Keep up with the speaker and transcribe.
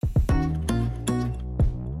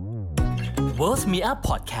Worth Me Up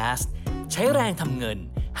Podcast ใช้แรงทำเงิน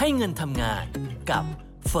ให้เงินทำงานกับ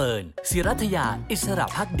เฟิร์น ศิรัทยา อิสระ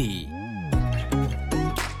ภักดี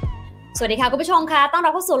สวัสดีค่ะคุณผู้ชมค่ะต้อนรั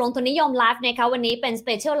บเข้าสู่ลงทุนนิยมไลฟ์นะคะวันนี้เป็นสเป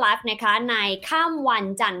เชียลไลฟ์นะคะในค่ำวัน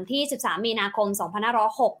จันทร์ที่13มีนาคม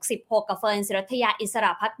2566กับเฟิร์น ศิรัทยา อิสร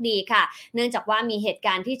ะภักดีค่ะเนื่องจากว่ามีเหตุก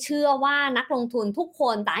ารณ์ที่เชื่อว่านักลงทุนทุกค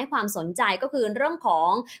นต่างให้ความสนใจก็คือเรื่องของ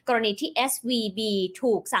กรณีที่ SVB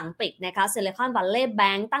ถูกสั่งปิดนะคะ Silicon Valley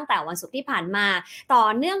Bank ตั้งแต่วันศุกร์ที่ผ่านมาต่อ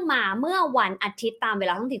เนื่องมาเมื่อวันอาทิตย์ตามเว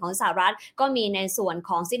ลาท้องถิ่นของสหรัฐก็มีในส่วนข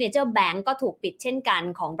อง Signature Bank ก็ถูกปิดเช่นกัน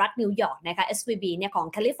ของรัฐนิวยอร์กนะคะ SVB เนี่ยของ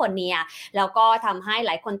แคลิฟอร์เนียแล้วก็ทำให้ห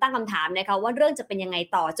ลายคนตั้งคำถามนะคะว่าเรื่องจะเป็นยังไง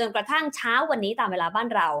ต่อจนกระทั่งเช้าวันนี้ตามเวลาบ้าน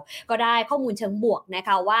เราก็ได้ข้อมูลเชิงบวกนะค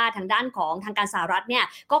ะว่าทางด้านของทางการสหรัฐเนี่ย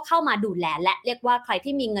ก็เข้ามาดูแลและเรียกว่าใคร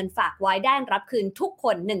ที่มีเงินฝากไว้ได้รับคืนทุกค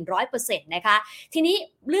น 100% นะคะทีนี้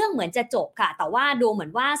เรื่องเหมือนจะจบค่ะแต่ว่าดูเหมือ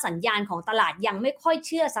นว่าสัญญาณของตลาดยังไม่ค่อยเ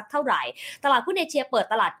ชื่อสักเท่าไหร่ตลาดหุ้นเอเชียเปิด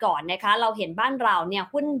ตลาดก่อนนะคะเราเห็นบ้านเราเนี่ย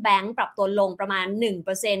หุ้นแบงก์ปรับตัวลงประมาณ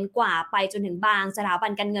 1% กว่าไปจนถึงบางสถาบั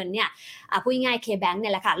นการเงินเนี่ยพูดง่ายๆ K-Bank เนี่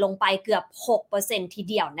ยแหละค่ะลงไปเกือบ 6% ที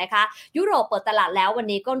เดียวนะคะยุโรปเปิดตลาดแล้ววัน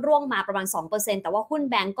นี้ก็ร่วงมาประมาณ 2% แต่ว่าหุ้น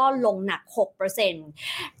แบงก์ก็ลงหนัก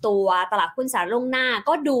 6% ตัวตลาดหุ้นสหรัฐล่วงหน้า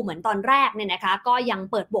ก็ดูเหมือนตอนแรกเนี่ยนะคะก็ยัง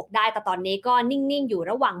เปิดบวกได้แต่ตอนนี้ก็นิ่งๆอยู่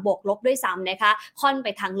ระหว่างบวกลบด้วยซ้ำนะคะค่อนไป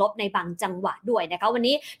ทางลบในบางจังหวะด้วยนะคะวัน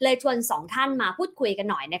นี้เลยชวน2ท่านมาพูดคุยกัน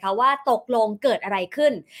หน่อยนะคะว่าตกลงเกิดอะไรขึ้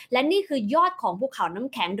นและนี่คือยอดของภูเขาน้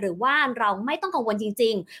ำแข็งหรือว่าเราไม่ต้องกังวลจ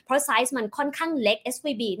ริงๆเพราะไซส์มันค่อนข้างเล็ก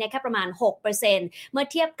SVB เนี่ยแค่ประมาณ 6% เมื่อ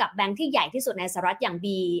เทียบกับแบงค์ที่ใหญ่ที่สุดในสหรัฐอย่าง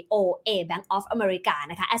BOA Bank of America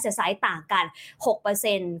นะคะ asset size ต่างกัน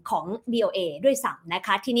 6% ของ BOA ด้วยซ้ำนะค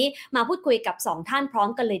ะทีนี้มาพูดคุยกับ2ท่านพร้อม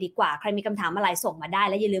กันเลยดีกว่าใครมีคำถามอะไรส่งมาได้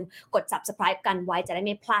และอย่าลืมกด Subscribe กันไว้จะได้ไ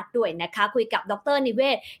ม่พลาดด้วยนะคะคุยกับดร.นิเว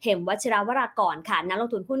ศน์เหมวชิรวรากรค่ะนักลง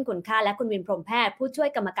ทุนหุ้นคุณค่าและคุณวินพรหมแพทย์ผู้ช่วย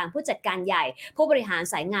กรรมการผู้จัดการใหญ่ผู้บริหาร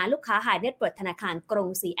สายงานลูกค้า High Net Worth ธนาคารกรุง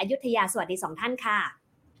ศรีอยุธยาสวัสดี2ท่านค่ะ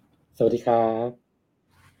สวัสดีครับ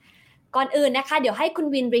ก่อนอื่นนะคะเดี๋ยวให้คุณ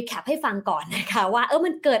วินรีแคปให้ฟังก่อนนะคะว่ามั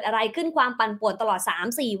นเกิดอะไรขึ้นความปั่นป่วนตลอด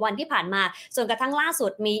 3-4 วันที่ผ่านมาจนกระทั่งล่าสุ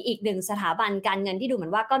ดมีอีกหนึ่งสถาบันการเงินที่ดูเหมือ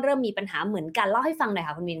นว่าก็เริ่มมีปัญหาเหมือนกันเล่าให้ฟังหน่อย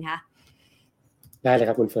ค่ะคุณวินคะได้เลยค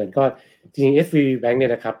รับคุณเฟิร์นก็จริงๆ SVB Bank เนี่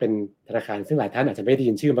ยนะครับเป็นธนาคารซึ่งหลายท่านอาจจะไม่ได้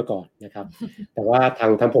ยินชื่อมาก่อนนะครับ แต่ว่า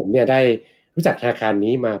ทางผมเนี่ยได้รู้จักธนาคาร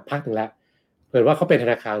นี้มาพักหนึ่งแล้วเผอิญว่าเขาเป็นธ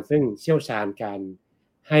นาคารซึ่งเชี่ยวชาญการ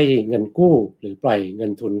ให้เงินกู้หรือปล่อยเงิ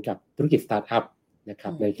นทุนกับธุรกิจสตาร์ทอัพนะครั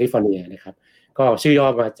บในแคลิฟอร์เนียนะครับก็ชื่อย่อ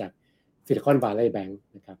มาจาก Silicon Valley Bank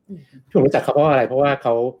นะครับที่ผมรู้จักเขาเพราะอะไรเพราะว่าเข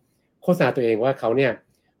าโฆษณาตัวเองว่าเขาเนี่ย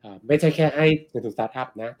ไม่ใช่แค่ให้เงินทุนสตาร์ทอัพ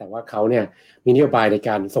นะแต่ว่าเขาเนี่ยมีนโยบายในก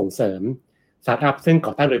ารส่งเสริมสตาร์ทอัพซึ่งก่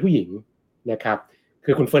อตั้งโดยผู้หญิงนะครับ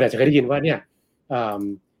คือคุณเฟิร์นอาจจะเคยได้ยินว่าเนี่ย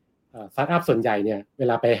สตาร์ทอัพส่วนใหญ่เนี่ยเว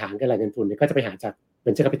ลาไปหาแหล่งเงินทุนเนี่ยก็จะไปหาจาก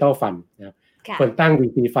Venture Capital Fund นะครับคนตั้ง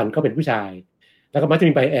VC Fund ก็เป็นผู้ชายแล้วก็มักจะ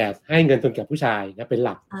มี bias ให้เงินทุนกับผู้ชายนะเป็นห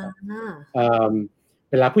ลัก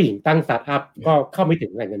เวลาผู้หญิงตั้งสตาร์ทอัพก็เข้าไม่ถึ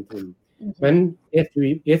งแหล่งเงินทุนเพราะฉะนั้น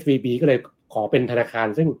SVB ก็เลยขอเป็นธนาคาร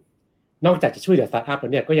ซึ่งนอกจากจะช่วยเหลือสตาร์ทอัพแล้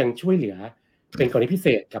วเนี่ยก็ยังช่วยเหลือเป็นกรณีพิเศ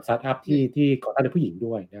ษกับสตาร์ทอัพที่ก่อตั้งโดยผู้หญิง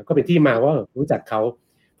ด้วยนะก็เป็นที่มาว่ารู้จักเขา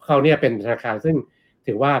เนี่ยเป็นธนาคารซึ่ง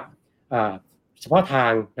ถือว่าเฉพาะทา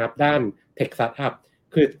งนะครับด้านเทคสตาร์ทอัพ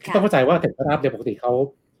คือต้องเข้าใจว่าเทคสตาร์ทอัพเนี่ยปกติเขา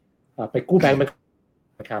ไปกู้แบงก์มัน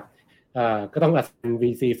นะครับก็ต้องอาศัย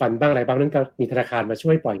VC Fund บ้างอะไรบ้างนั้นก็มีธนาคารมาช่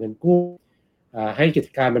วยปล่อยเงินกู้ให้กิจ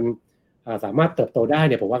การมันสามารถเติบโตได้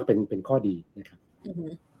เนี่ยผมว่าเป็นข้อดีนะครับ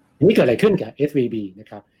ทีนี้เกิดอะไรขึ้นกับ SVB นะ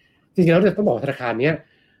ครับจริงๆแล้วต้องบอกธนาคารนี้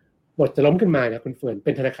บทจะล้มขึ้นมานะคุณเฟิร์นเ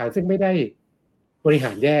ป็นธนาคารซึ่งไม่ได้บริห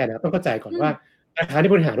ารแย่นะต้องเข้าใจก่อนว่าธนาคาร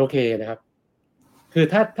ที่บริหารโอเคนะครับคือ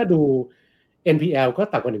ถ้าดู NPL ก็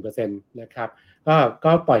ต่ำกว่า 1% นะครับ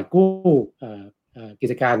ก็ปล่อยกู้กิ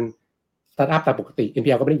จการสตาร์ทอัพตามปกติ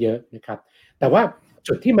NPL ก็ไม่ได้เยอะนะครับแต่ว่า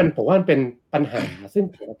จุดที่ผมว่ามันเป็นปัญหาซึ่ง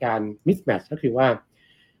เกิดจากการ mismatch ก็คือว่า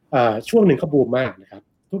ช่วงหนึ่งเขาบูมมากนะครับ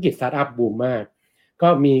ธุรกิจสตาร์ทอัพบูมมากก็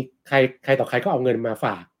มีใครต่อใครก็เอาเงินมาฝ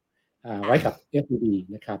ากไว้กับ SVB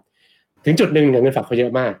นะครับถึงจุดหนึ่งเงินฝากเขาเยอ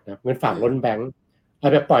ะมากนะเงินฝากล้นแบงก์เอา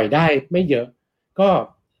ไปปล่อยได้ไม่เยอะก็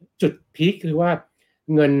จุดพีคคือว่า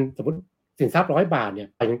เงินสมมติสินทรัพย์100 บาทเนี่ย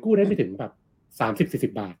ยังกู้ได้ไม่ถึงแบบ30-40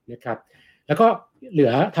 บาทนะครับแล้วก็เหลื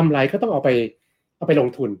อทำไรก็ต้องเอาไปลง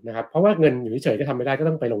ทุนนะครับเพราะว่าเงินอยู่เฉยๆก็ทำไม่ได้ก็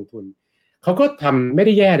ต้องไปลงทุนเขาก็ทำไม่ไ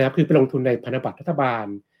ด้แย่นะครับคือไปลงทุนในพันธบัตรรัฐบาล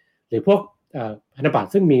หรือพวกพันธบัตร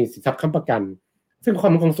ซึ่งมีสินทรัพย์ค้ำประกันซึ่งควา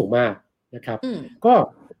มมั่นคงสูงมากนะครับก็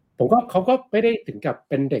ผมก็เขาก็ไม่ได้ถึงกับ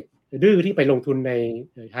เป็นเด็กดื้อที่ไปลงทุนใน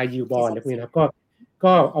high yield bond อะไรพวกนี้นะครับ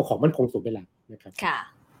ก็เอาของมั่นคงสูงเป็นหลักนะครับ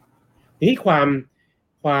ทีนี้ควา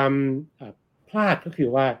มพลาดก็คือ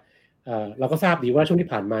ว่า เราก็ทราบดีว่าช่วงที่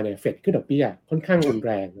ผ่านมาเนี่ยเฟดขึ้นดอกเบี้ยค่อนข้างรุนแ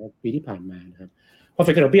รงนะปีที่ผ่านมานะครับพอเฟ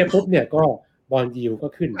ดขึ้นดอกเบี้ยปุ๊บเนี่ยก็บอนด์ยิลด์ก็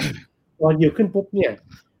ขึ้นบอนด์ยิลด์ขึ้นปุ๊บเนี่ย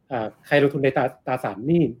ใครลงทุนในตราสารห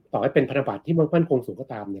นี้ต่อให้เป็นพันธบัตรที่มั่นคงสูงก็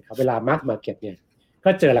ตามเนี่ยครับเวลามาร์คมาร์เก็ตเนี่ยก็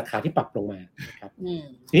เจอราคาที่ปรับลงมานะครับ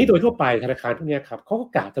ทีนี้โดยทั่วไปธนาคารพวกนี้ครับเขาก็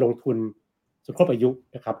กะจะลงทุนจนครบอายุ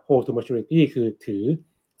นะครับ hold to maturity คือ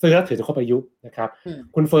ซื้อแล้วถือจนครบอายุนะครับ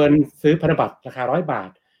คุณเฟิร์นซื้อพันธบัตรราคา100 บาท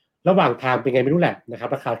ระหว่างทางเป็นไงไม่รู้แหละนะครับ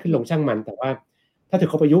ราคาขึ้นลงช่างมันแต่ว่าถ้าถือ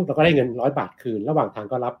ครบอายุเราก็ได้เงิน100 บาทคืนระหว่างทาง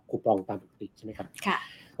ก็รับคูปองตามปกติใช่ไหมครับค่ะ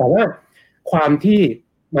แต่ว่าความที่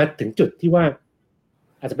มาถึงจุดที่ว่า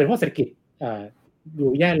อาจจะเป็นเพราะเศรษฐกิจดู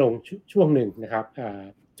แย่ลงช่วงหนึ่งนะครับ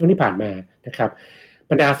ช่วงที่ผ่านมานะครับ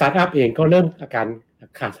บรรดาสตาร์ทอัพเองก็เริ่มอาการ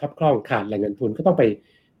ขาดสภาพคล่องขาดแหล่งเงินทุนก็ต้องไป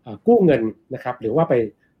กู้เงินนะครับหรือว่าไป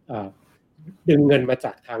ดึงเงินมาจ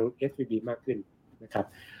ากทาง SVB มากขึ้นนะครับ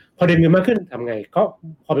พอดึงเงินมากขึ้นทำไงก็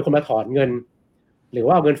พอเป็นคนมาถอนเงินหรือ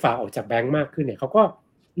ว่าเอาเงินฝากออกจากแบงก์มากขึ้นเนี่ยเขาก็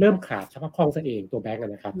เริ่มขาดสภาพคล่องซะเองตัวแบงก์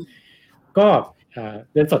นะครับก็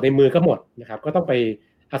เงินสดในมือก็หมดนะครับก็ต้องไป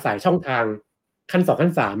อาศัยช่องทางขั้น2ขั้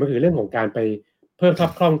น3ก็คือเรื่องของการไปเพิ่มสภา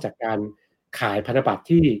พคล่องจากการขายพันธบัตร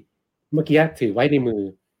ที่เมื่อกี้ถือไว้ในมือ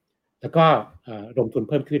แล้วก็ลงทุน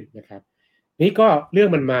เพิ่มขึ้นนะครับนี่ก็เรื่อง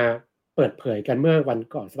มันมาเปิดเผยกันเมื่อวัน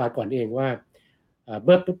ก่อนสัปดาห์ก่อนเองว่าเ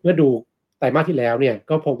มื่อดูไตรมาสที่แล้วเนี่ย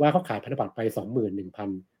ก็พบว่าเขาขายพันธบัตรไป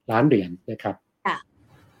 21,000 ล้านเหรียญนะครับ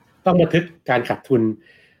ต้องบันทึกการขาดทุน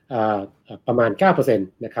ประมาณ 9% น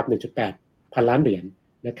ะครับ 1.8 พันล้านเหรียญ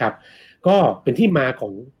นะครับก็เป็นที่มาขอ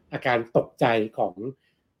งอาการตกใจของ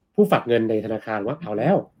ผู้ฝากเงินในธนาคารว่าเอาแล้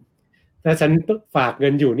วถ้าฉันฝากเงิ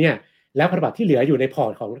นอยู่เนี่ยแล้วพันธบัตรที่เหลืออยู่ในพอร์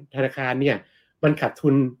ตของธนาคารเนี่ยมันขาดทุ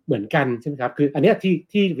นเหมือนกันใช่ไหมครับคืออันเนี้ย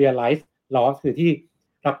ที่ realize loss คือที่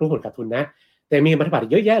รับรู้ผลขาดทุนนะแต่มีพันธบัตร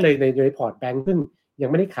เยอะแยะเลยในพอร์ตแบงก์ซึ่งยัง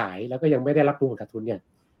ไม่ได้ขายแล้วก็ยังไม่ได้รับรู้ผลขาดทุนเนี่ย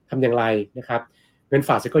ทำอย่างไรนะครับเงินฝ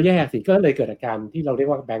ากก็แย่สิก็เลยเกิดอาการที่เราเรียก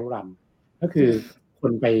ว่าแบงก์รันก็คือค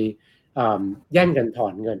นไปแย่งกันถอ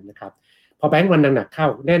นเงินนะครับพอแบงก์รันหนักๆเข้า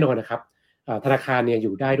แน่นอนนะครับธนาคารเนี่ยอ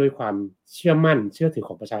ยู่ได้ด้วยความเชื่อมั่นเชื่อถือข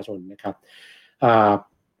องประชาชนนะครับ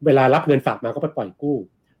เวลารับเงินฝากมาก็ไปปล่อยกู้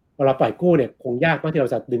พอเราปล่อยกู้เนี่ยคงยากมากที่เรา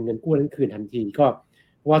จะดึงเงินกู้นั้นคืนทันทีก็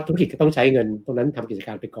เพราะว่าธุรกิจก็ต้องใช้เงินตรงนั้นทำกิจก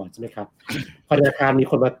ารไปก่อนใช่ไหมครับพอธนาคารมี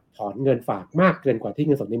คนมาถอนเงินฝากมากเกินกว่าที่เ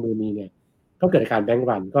งินสดในมือมีเนี่ยก็เกิดอาการแบงก์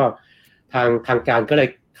รันก็ทางการก็เลย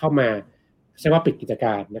เข้ามาใช้ว่าปิดกิจก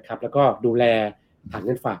ารนะครับแล้วก็ดูแลฐานเ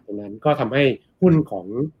งินฝากตรงนั้นก็ทำให้หุ้นของ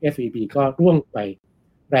SVB ก็ร่วงไป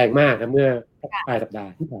แรงมากนะเมื่อปลายสัปดา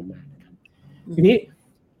ห์ที่ผ่านมานะครับทีนี้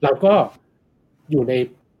เราก็อยู่ใน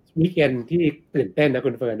วีคเอนด์ที่ตื่นเต้นนะคุ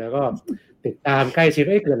ณเฟิร์นนะก็ติดตามใกล้ชิด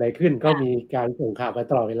เกิดอะไรขึ้นก็มีการส่งข่าวกัน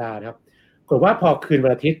ตลอดเวลานะครับปรากฏว่าพอคืนวั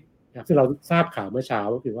นอาทิตย์นะครับซึ่งเราทราบข่าวเมื่อเช้า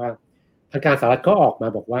ก็คือว่าทางการสหรัฐก็ออกมา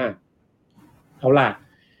บอกว่าเอาล่ะ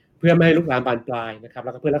เพื่อไม่ให้ลุกลามบานปลายนะครับแ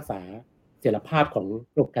ล้วก็เพื่อรักษาเสถียรภาพของ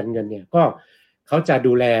ระบบการเงินเนี่ยก็เขาจะ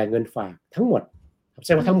ดูแลเงินฝากทั้งหมดใ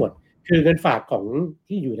ช่ว่าทั้งหมดคือเงินฝากของ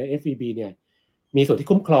ที่อยู่ใน SVB เนี่ยมีส่วนที่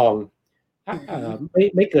คุ้มครอง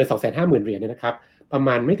ไม่เกิน 250,000 เหรียญนะครับประม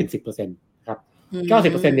าณไม่ถึง 10% ครับ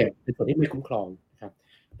 90% เนี่ยเป็นส่วนที่ไม่คุ้มครองนะครับ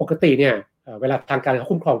ปกติเนี่ยเวลาทางการเขา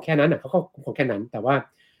คุ้มครองแค่นั้นน่ะเขาก็คุ้มครองแค่นั้นแต่ว่า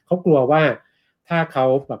เขากลัวว่าถ้าเขา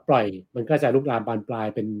แบบปล่อยมันก็จะลุกลามบานปลาย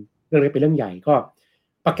เป็นเรื่องเล็กเป็นเรื่องใหญ่ก็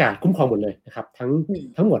ประกาศคุ้มครองหมดเลยนะครับ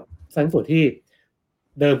ทั้งหมดทั้งส่วนที่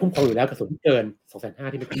เดิมคุ้มครองอยู่แล้วกับส่วนที่เกิน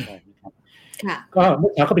 250,000 ที่ไม่คุ้มครองนะครับก็เมื่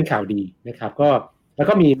อเช้าก็เป็นข่าวดีนะครับก็แล้ว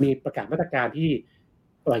ก็มีประกาศมาตรการที่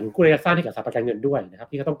ปล่อยเงินกู้ระยะสั้นให้กับสถาบันการเงินด้วยนะครับ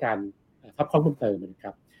ที่เขาต้องการซับซ้อนเพิ่มเติมนะค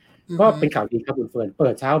รับก็เป็นข่าวดีครับคุณเฟิร์นเปิ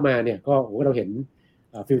ดเช้ามาเนี่ยก็เราเห็น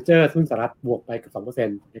ฟิวเจอร์หุ้นสหรัฐบวกไปเกือบ 2% น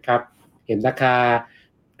ะครับเห็นราคา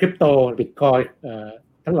คริปโตบิตคอยน์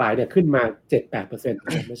ทั้งหลายเนี่ยขึ้นมา 7-8% เ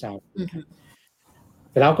มื่อเช้า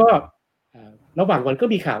แต่แล้วก็ระหว่างวันก็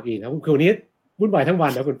มีข่าวอีกนะคือวันนี้วุ่นวายทั้งวั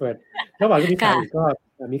นนะคุณเฟิร์นระหว่างก็มีข่าวอีกก็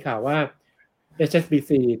มีข่าวว่า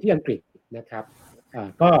HSBC ที่อังกฤษนะครับ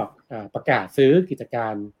ก็ประกาศซื้อกิจกา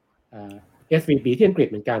รSVB ที่อังกฤษ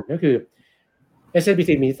เหมือนกันก็คือ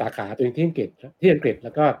HSBC มีสาขาตัวเองที่อังกฤษแ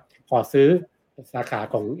ล้วก็ขอซื้อสาขา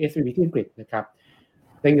ของ SVB ที่อังกฤษนะครับ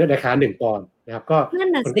ในเงินราคา1 ปอนด์นะครับก็นั่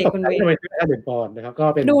นน่ะสิคุณวิทำไมซื้อราคา1 ปอนด์นะครับก็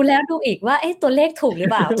เป็นดูแล้วดูอีกว่าตัวเลขถูกหรือ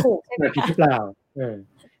เปล่าถูกใช่ไหมผิดหรือเปล่า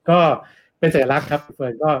ก็เป็นสัญลักษณ์ครับเฟิ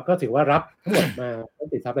ร์นก็ถือว่ารับทั้งหมดมาตั้ง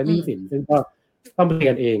ติดทรัพย์และหนี้สินซึ่งก็ต้องเรี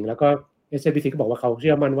ยนเองแล้วก็ HSBC ก็บอกว่าเขาเ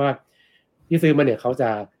ชื่อมั่นว่าที่ซื้อมาเนี่ยเขาจะ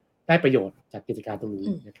ได้ประโยชน์จากกิจการตรงนี้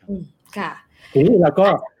นะครับค่ะทีนี้เราก็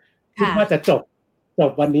คิดว่าจะจบ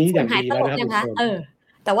วันนี้อย่างดีแล้วนะครับ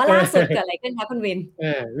แต่ว่าล่าสุดเกิดอะไรขึ้นคะคุณวิน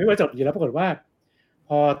ไม่ว่าจบอยู่แล้วปรากฏว่าพ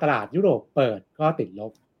อตลาดยุโรปเปิดก็ติดล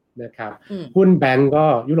บนะครับหุ้นแบงก์ก็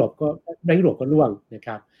ยุโรปก็ร่วงนะค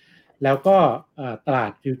รับแล้วก็ตลา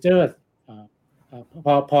ดฟิวเจอร์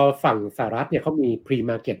พอฝั่งสหรัฐเนี่ยเขามี pre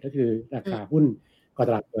market ก็คือราคาหุ้นก่อนต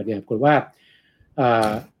ลาดเปิดเนี่ยปรากฏว่า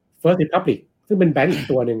First Republic ซึ่งเป็นแบงก์อีก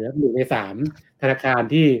ตัวหนึ่งนะ1 ใน 3ธนาคาร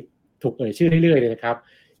ที่ถูกเอ่ยชื่อเรื่อยๆเลยนะครับ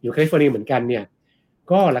อยู่แคลิฟอร์เนียเหมือนกันเนี่ย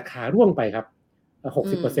ก็ราคาร่วงไปครับ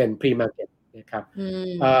 60% pre market นะครับ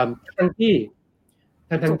ทั้งที่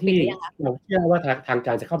เราเชื่อว่าทางก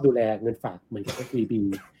ารจะเข้าดูแลเงินฝากเหมือนกับ SVB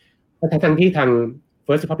ทั้งที่ทาง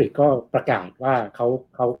First Republic ก็ประกาศว่าเ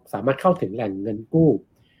ขาสามารถเข้าถึงแหล่งเงินกู้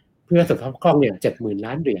เพื่อสมทบคล่องเนี่ย 70,000 ล้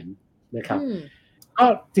านเหรียญนะครับก็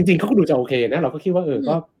จริงๆเขาก็ดูจะโอเคนะเราก็คิดว่า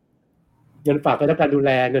ก็เงินฝากก็ได้รับการดูแ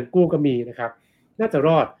ลเงินกู้ก็มีนะครับน่าจะร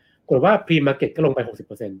อดกดว่า pre market ก็ลงไป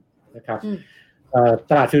 60% นะครับ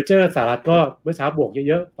ตลาดฟิวเจอร์สหรัฐก็เมื่อเช้าบวก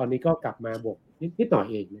เยอะๆตอนนี้ก็กลับมาบวกนิดหน่อย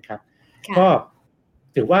เองนะครับก็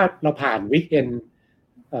ถือว่าเราผ่านวีคเอนด์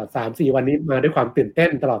3-4 วันนี้มาด้วยความตื่นเต้น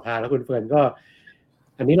ตลอดทางแล้วคุณเฟิร์นก็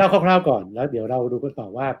อันนี้เล่าคร่าวๆก่อนแล้วเดี๋ยวเราดูกันต่อ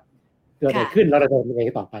ว่าเกิดอะไรขึ้นแล้วเราจะยังไง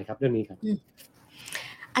ต่อไปครับเรื่องนี้ครับ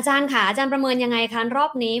อาจารย์ค่ะอาจารย์ประเมินยังไงคะรอ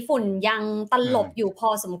บนี้ฝุ่นยังตลบอยู่พอ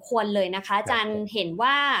สมควรเลยนะคะอาจารย์เห็น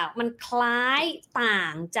ว่ามันคล้ายต่า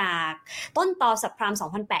งจากต้นตอสับพราม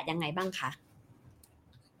2008ยังไงบ้างคะ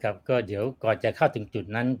ครับก็เดี๋ยวก่อนจะเข้าถึงจุด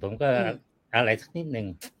นั้นผมก็อะไรสักนิดนึง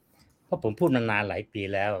เพราะผมพูดมานานหลายปี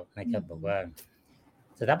แล้วนะครับบอกว่า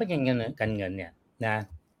สถาบันการเงินเนี่ยนะ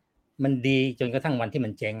มันดีจนกระทั่งวันที่มั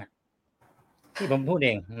นเจ๊งอ่ะที่ผมพูดเอ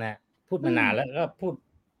งนะพูดมานานแล้วก็พูด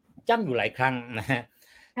จ้ำอยู่หลายครั้งนะฮะ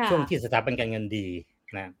ช่วงที่สถาบันการเงินดี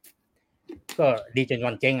นะก็ดีจน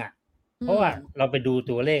วันเจ๊งอ่ะเพราะว่าเราไปดู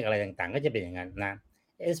ตัวเลขอะไรต่างๆก็จะเป็นอย่างนั้นนะ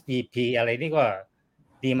SPP อะไรนี่ก็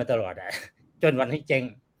ดีมาตลอดอ่ะจนวันที่เจ๊ง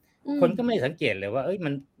คนก็ไม่สังเกตเลยว่ามั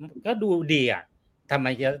นก็ดูดีอ่ะทำไม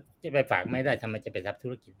จะไปฝากไม่ได้ทำไมจะไปทำธุ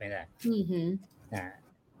รกิจไม่ได้นะ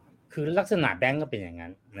คือลักษณะแบงก์ก็เป็นอย่างนั้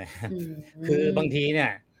นนะคือบางที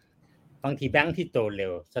แบงก์ที่โตเร็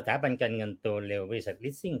วสถาบันการเงินโตเร็วบริษัท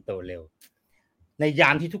ลิสซิ่งโตเร็วในยา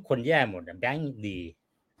มที่ทุกคนแย่หมดแบงก์ดี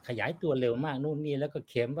ขยายตัวเร็วมากนู่นนี่แล้วก็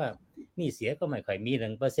เคลมว่านี่เสียก็ไม่ค่อยมี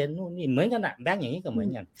 1% นู่นนี่เหมือนกันน่ะแบงก์อย่างนี้ก็เหมือน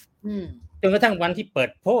กันจนกระทั่งวันที่เปิด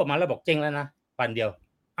โผล่มาแล้วบอกเจ๊งแล้วนะวันเดียว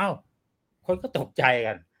อ้าวคนก็ตกใจ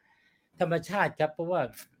กันธรรมชาติครับเพราะว่า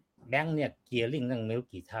แบงก์เนี่ยเกียร์ลิงตั้งไม่รู้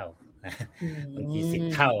กี่เท่าบางที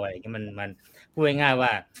10 เท่าอะไรอย่างเงี้ยมันพูดง่ายๆว่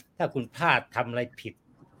าถ้าคุณพลาดทำอะไรผิด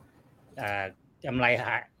กำไร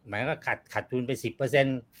หมายว่าขาดทุนไป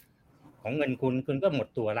 10% ของเงินคุณก็หมด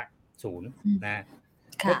ตัวละ0นะ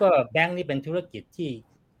แล้วก็แบงก์นี่เป็นธุรกิจที่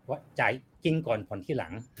จ่ายกินก่อนผ่อนที่หลั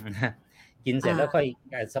งกินเสร็จแล้วค่อย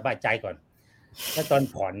สบายใจก่อนแล้วตอน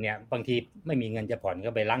ผ่อนเนี่ยบางทีไม่มีเงินจะผ่อนก็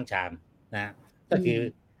ไปล้างชามนะก็คือ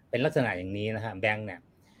เป็นลักษณะอย่างนี้นะฮะแบงก์เนี่ย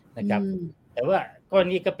นะครับแต่ว่าก็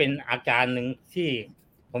นี่ก็เป็นอาการหนึ่งที่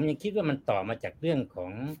ผมยังคิดว่ามันต่อมาจากเรื่องขอ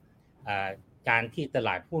งการที่ตล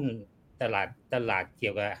าดหุ้นตลาดเกี่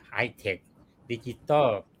ยวกับไฮเทคดิจิตอล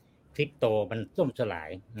คริปโตมันล่มสลาย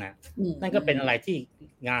นะนั่นก็เป็นอะไรที่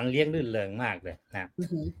งานเลี้ยงลื่นเริงมากเลยนะ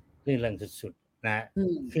ลื่นเริงสุดๆนะ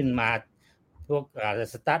ขึ้นมาพวก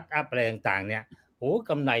สตาร์ทอัพอะไรต่างๆเนี่ยโอ้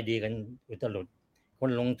กำไรดีกันอุตลุดคน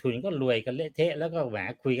ลงทุนก็รวยกันเละเทะแล้วก็แหม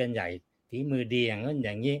คุยกันใหญ่ฝีมือดีอย่างนั้นอ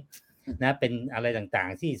ย่างนี้นะเป็นอะไรต่าง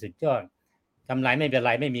ๆที่สุดยอดกำไรไม่เป็นไ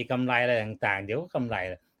รไม่มีกำไรอะไรต่างๆเดี๋ยวก็กำไร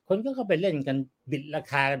คนก็เข้าไปเล่นกันบิดรา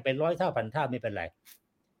คากันไป100 เท่าพันเท่าไม่เป็นไร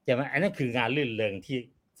แต่ว่าอันนั้นคืองานลื่นเริงที่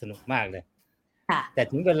สนุกมากเลยแต่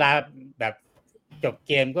ถึงเวลาแบบจบเ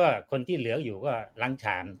กมก็คนที่เหลืออยู่ก็ล้างช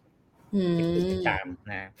าม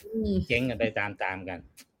นะเจ๊งกันไปตามกัน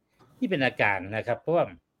ที่เป็นอาการนะครับเพราะว่า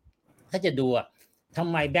ถ้าจะดูทำ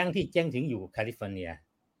ไมแบงค์ที่เจ๊งถึงอยู่แคลิฟอร์เนีย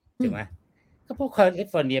ถูกไหมก็เพราะแคลิ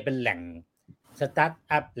ฟอร์เนียเป็นแหล่งสตาร์ท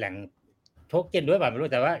อัพแหล่งโทเค็นด้วยป่ะไม่รู้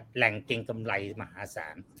แต่ว่าแหล่งเก็งกำไรมหาศา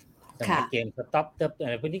ลสมัยเกมสต็อปอะ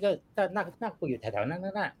ไรพวกนี้ก็น่าอยู่แถวๆนั้น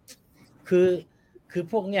น่ะคือ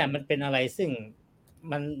พวกเนี้ยมันเป็นอะไรซึ่ง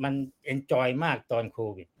มันเอนจอยมากตอนโค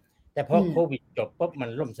วิดแต่พอโควิดจบปุ๊บมัน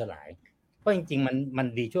ล่มสลายเพราะจริงๆมัน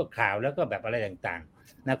ดีชั่วคราวแล้วก็แบบอะไรต่าง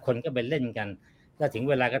ๆนะคนก็ไปเล่นกันแล้วถึง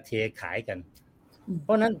เวลาก็เทขายกันเพ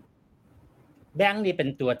ราะนั้นแบงค์นี่เป็น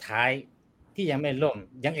ตัวท้ายที่ยังไม่ล่ม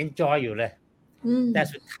ยังเอนจอยอยู่เลยแต่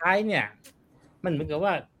สุดท้ายเนี่ยมันเหมือนกับ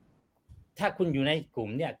ว่าถ้าคุณอยู่ในกลุ่ม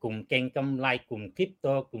เนี่ยกลุ่มเก็งกำไรกลุ่มคริปโต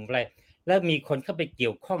กลุ่มอะไรแล้วมีคนเข้าไปเกี่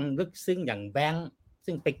ยวข้องลึกซึ้งอย่างแบงค์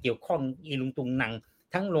ซึ่งไปเกี่ยวข้องอีลุงตุงนัง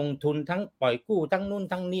ทั้งลงทุนทั้งปล่อยกู้ทั้งนู่น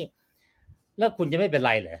ทั้งนี่แล้วคุณจะไม่เป็นไ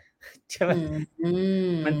รเหรอใช่ไหม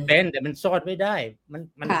มันเป็นแต่มันซ่อนไม่ได้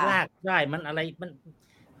มันลากได้มันอะไรมัน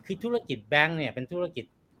คือธุรกิจแบงค์เนี่ยเป็นธุรกิจ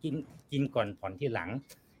กินก่อนผ่อนที่หลัง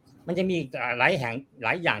มันจะมีหลาย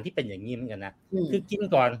อย่างที่เป็นอย่างนี้เหมือนกันนะคือกิน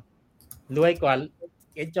ก่อนรวยก่อน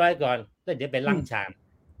เอนจอยก่อนแล้วเดี๋ยวไปล้างชาม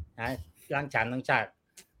นะล้างชามทั้งชาติ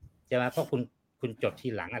ใช่ไหมเพราะ คุณจบที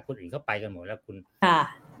หลังคนอื่นเขาไปกันหมดแล้วคุณ ค่ะ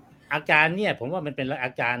อาการเนี่ยผมว่ามันเป็นอ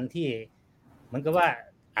าการที่เหมือนกับว่า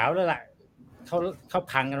เอาแล้วล่ะเขา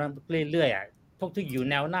พังกันมาเรื่อยๆพวกที่อยู่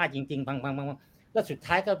แนวหน้าจริงๆพังแล้วสุด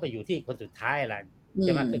ท้ายก็ไปอยู่ที่คนสุดท้ายแหละใ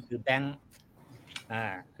ช่ไหมก็คือแบงค์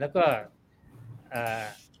แล้วก็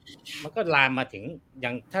มันก็ลามมาถึงอย่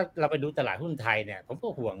างถ้าเราไปดูตลาดหุ้นไทยเนี่ยผมก็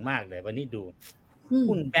ห่วงมากเลยวันนี้ดู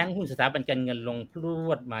หุ้นแบงค์หุ้นสถาบันการเงินลงพร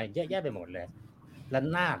วดมาเยอะแยะไปหมดเลยแล้ว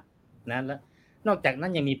นะแล้วนอกจากนั้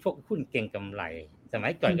นยังมีพวกหุ้นเก่งกำไรสมั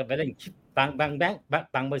ยก่อนก็ไปเล่นบางแบงค์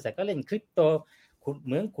บางบริษัทก็เล่นคริปโตขุดเ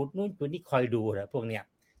หมืองขุดนู่นขุดนี่คอยดูนะพวกเนี้ย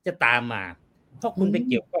จะตามมาเพราะคุณไป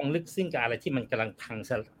เกี่ยวข้องลึกซึ้งกับอะไรที่มันกำลังพัง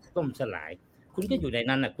ล่มสลายคุณก็อยู่ใน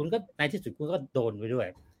นั้นคุณก็ในที่สุดคุณก็โดนไปด้วย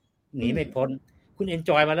หนีไม่พ้นคุณเอน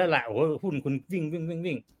จอยมาแล้วล่ะโอ้โหหุ้นคุณวิ่ง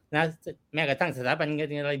นะแม้กระทั่งสถาบันเงิน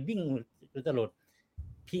อะไรวิ่งตลอด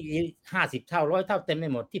PE 50 เท่า100 เท่าเต็มไป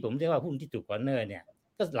หมดที่ผมเรียกว่าหุ้นที่ถูกคอร์เนอร์เนี่ย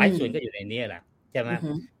ก็หลายส่วนก็อยู่ในนี้แหละใช่ไหม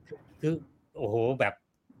คือโอ้โหแบบ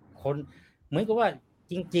คนเหมือนกับว่า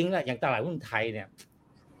จริงๆอะอย่างตลาดหุ้นไทยเนี่ย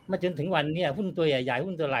มาจนถึงวันนี้หุ้นตัวใหญ่ๆ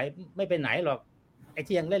หุ้นตัวไหนไม่ไปไหนหรอกไอ้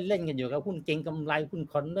ที่ยังเล่นกันอยู่กับหุ้นเก่งกำไรหุ้น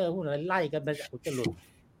คอร์เนอร์หุ้นอะไรไล่กันไปจะหลุด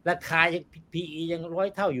ราคายัง PE ยัง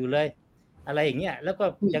100 เท่าอยู่เลยอะไรอย่างเงี้ยแล้วก็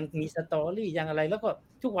ยังมีสตอรี่ยังอะไรแล้วก็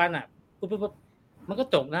ทุกวันอ่ะปุ๊บมันก็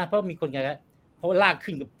ตกนะเพราะมีคนอย่างเงี้ยเพราะลาก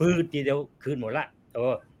ขึ้นกับปื้ดทีเดียวคืนหมดละ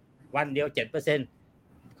วันเดียว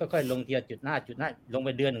 7% ค่อยๆลงทีละจุดหน้าลงไป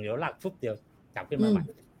เดือนนึงเดี๋ยวลากฟุบเดียวกลับขึ้นมาใหม่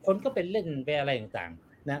คนก็เป็นเล่นไปอะไรต่าง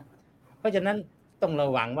ๆนะเพราะฉะนั้นต้องระ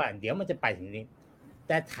วังว่าเดี๋ยวมันจะไปถึงนี้แ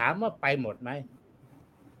ต่ถามว่าไปหมดไหม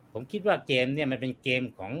ผมคิดว่าเกมเนี่ยมันเป็นเกม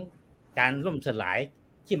ของการล่มสลาย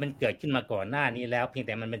ที่มันเกิดขึ้นมาก่อนหน้านี้แล้วเพียงแ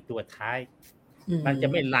ต่มันเป็นตัวท้ายมันจะ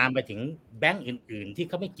ไม่ลามไปถึงแบงก์อื่นๆที่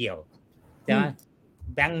เขาไม่เกี่ยวใช่ไหม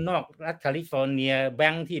แบงก์นอกรัฐแคลิฟอร์เนียแบ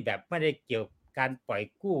งก์ที่แบบไม่ได้เกี่ยวการปล่อย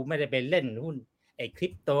กู้ไม่ได้ไปเล่นหุ้นไอ้คริ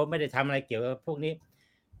ปโตไม่ได้ทำอะไรเกี่ยวกับพวก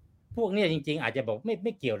นี้จริงๆอาจจะบอกไ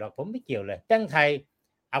ม่เกี่ยวหรอกผมไม่เกี่ยวเลยแบงก์ไทย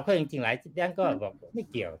เอาเข้าจริงๆหลายแบงก์ก็บอกไม่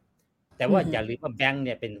เกี่ยวแต่ว่าอย่าลืมว่าแบงก์เ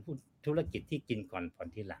นี่ยเป็นธุรกิจที่กินก่อนผ่อน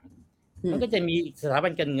ทีหลังมันก็จะมีสถาบั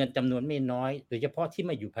นการเงินจำนวนไม่น้อยโดยเฉพาะที่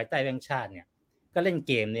มาอยู่ภายใต้แบงก์ชาติเนี่ยก็เล่นเ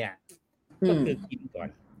กมเนี่ยก็คือกินก่อน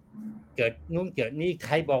เกิดนู่นเกิดนี่ใค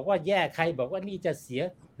รบอกว่าแย่ใครบอกว่านี่จะเสีย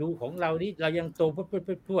ดูของเรานี่เรายังโตพ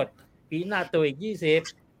รวดปีหน้าโตอีก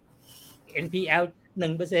20 NPL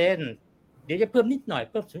 1%เดี๋ยวจะเพิ่มนิดหน่อย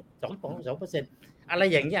เพิ่ม 2% อะไร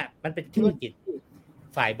อย่างเงี้ยมันเป็นธุรกิจ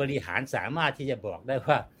ฝ่ายบริหารสามารถที่จะบอกได้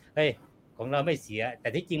ว่าเฮ้ยของเราไม่เสียแต่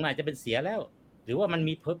ที่จริงมันอาจจะเป็นเสียแล้วหรือว่ามัน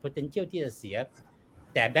มี potential ที่จะเสีย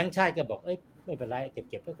แต่แบงก์ชาติก็บอกไม่เป็นไรเ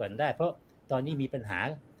ก็บไว้ก่อนได้เพราะตอนนี้มีปัญหา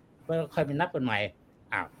ก็ค่อยไปนับกันใหม่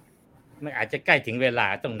มันอาจจะใกล้ถึงเวลา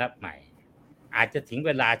ต้องนับใหม่อาจจะถึงเ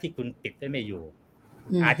วลาที่คุณปิดได้ไม่อยู่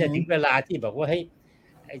อาจจะถึงเวลาที่บอกว่าเฮ้ย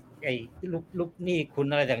ไอ้ลูกหนี้คุณ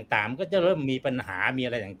อะไรต่างๆก็จะเริ่มมีปัญหามีอ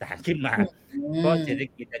ะไรต่างๆขึ้นมาเพราะเศรษฐ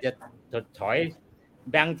กิจอาจจะถดถอย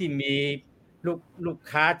แบงก์ที่มีลูก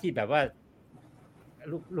ค้าที่แบบว่า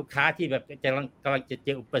ลูกค้าที่แบบกำลังจะเจ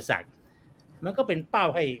ออุปสรรคมันก็เป็นเป้า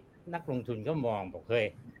ให้นักลงทุนก็มองบอกเฮ้ย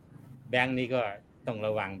แบงก์นี้ก็ต้องร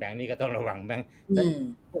ะวังแบงก์นี้ก็ต้องระวังแบงก์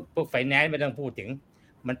พวกไฟแนนซ์ไม่ต้องพูดถึง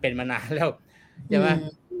มันเป็นมานานแล้วใช่ไหม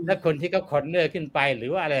แล้วคนที่เขาคอร์เนอร์ขึ้นไปหรื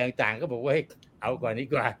อว่าอะไรต่างๆก็บอกว่าเฮ้ยเอาก่อนดี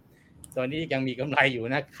กว่าตอนนี้ยังมีกำไรอยู่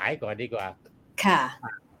นะขายก่อนดีกว่าค่ะ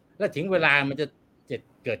แล้วถึงเวลามันจะ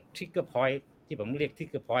เกิดทริกเกอร์พอยท์ที่ผมเรียกทริก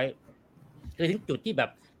เกอร์พอยท์คือถึงจุดที่แบบ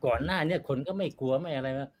ก่อนหน้านี้คนก็ไม่กลัวไม่อะไร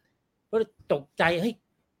นะก็ตกใจเฮ้ย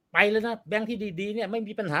ไปแล้วนะแบงค์ที่ดีๆเนี่ยไม่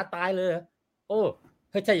มีปัญหาตายเลยโอ้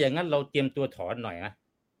ถ้าใช่อย่างนั้นเราเตรียมตัวถอนหน่อยนะ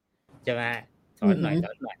ใช่ไหมถอนหน่อย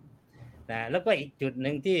นะแล้วก็อีกจุดห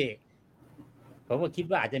นึ่งที่ผมก็คิด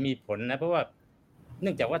ว่าอาจจะมีผลนะเพราะว่าเ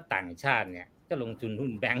นื่องจากว่าต่างชาติเนี่ยก็ลงทุนหุ้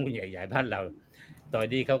นแบงค์ใหญ่ๆบ้านเราตอน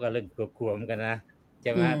นี้เขาก็เริ่มกลัวๆเหมือนกันนะใ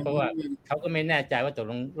ช่ไหมเพราะว่าเขาก็ไม่แน่ใจว่าตก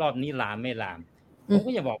ลงรอบนี้ลามไม่ลามผม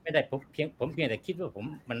ก็ยังบอกไม่ได้ผมเพียงแต่คิดว่า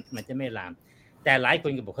มันจะไม่ลามแต่หลายค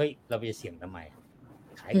นก็บอกเฮ้ยเราไปเสี่ยงทำไม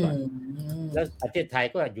ขายก่อนแล้วประเทศไทย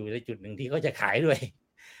ก็อยู่ในจุดหนึ่งที่เขาจะขายด้วย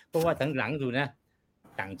เพราะว่าทั้งหลังดูนะ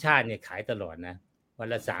ต่างชาติเนี่ยขายตลอดนะวัน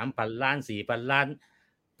ละ 3,000 ล้าน 4,000 ล้าน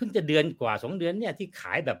เพิ่งจะเดือนกว่า2เดือนเนี่ยที่ข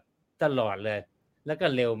ายแบบตลอดเลยแล้วก็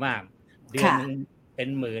เร็วมากเดือนนึงเป็น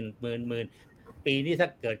หมื่นปีนี้ถ้า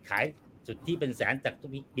เกิดขายสุดที่เป็นแสนจาก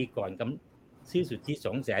ปีก่อนกำซื้อสุดที่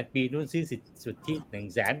 200,000 ปีนู้นซื้อสุดที่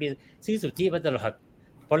 100,000 ปีซื้อสุดที่มาตลอด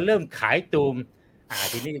พอเริ่มขายตูม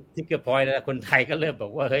ทีนี้ทิกเกอร์พอยต์แล้วคนไทยก็เริ่มบอ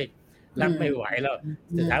กว่าเฮ้ยรับไม่ไหวแล้ว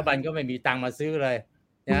สถาบันก็ไม่มีตังค์มาซื้อเลย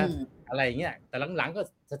นะอะไรอย่างเงี้ยแต่หลังๆก็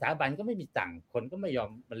สถาบันก็ไม่มีตังค์คนก็ไม่ยอม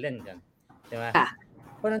มาเล่นกันใช่ไหม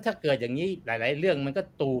เพราะฉะนั้นถ้าเกิดอย่างนี้หลายๆเรื่องมันก็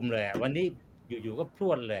ตูมเลยวันนี้อยู่ๆก็พร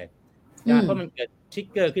วดเลยเพราะมันเกิดทริก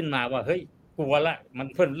เกอร์ขึ้นมาว่าเฮ้ยก กลัวละมัน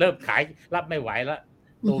เพิ่นเริ่มขายรับไม่ไหวแล้ว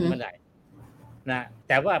ตูมไม่ได้นะแ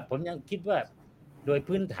ต่ว่าผมยังคิดว่าโดย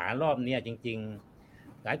พื้นฐานรอบนี้จริง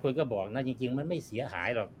ๆหลายคนก็บอกนะจริงๆมันไม่เสียหาย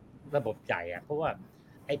หรอกระบบจ่ายเพราะว่า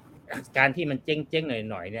ไอ้การที่มันเจ๊งๆ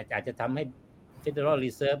หน่อยๆเนี่ยอาจจะทำให้ Federal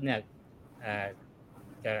Reserve เนี่ย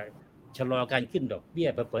จะชะลอการขึ้นดอกเบี้ย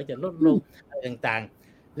เผลอๆจะลดลงอะไรต่าง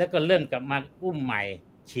ๆแล้วก็เริ่มกลับมาอุ้มใหม่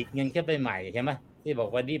ฉีดเงินเข้าไปใหม่ใช่ไหมที่บอก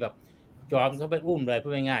ว่านี่แบบจอมเขาไปอุ้มเลยพู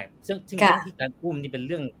ดง่ายๆซึ่งที่การอุ้มนี่เป็นเ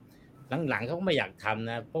รื่องหลังๆเขาก็ไม่อยากทำ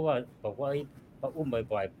นะเพราะว่าบอกว่าพออุ้ม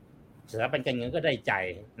บ่อยๆสถาบันการเงินก็ได้ใจ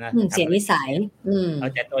นะเสียนิสัย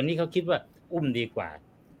แต่ตอนนี้เขาคิดว่าอุ้มดีกว่า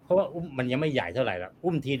เพราะว่าอุ้มมันยังไม่ใหญ่เท่าไหร่ละ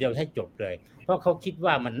อุ้มทีเดียวให้จบเลยเพราะเขาคิด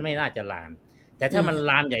ว่ามันไม่น่าจะลามแต่ถ้ามัน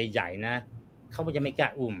ลามใหญ่ๆนะเขาจะไม่กล้า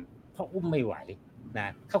อุ้มเพราะอุ้มไม่ไหวนะ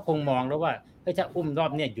เขาคงมองแล้วว่าถ้าอุ้มรอ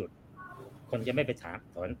บเนี้ยหยุดคนจะไม่ไปถ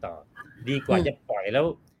อนต่อดีกว่าจะปล่อยแล้ว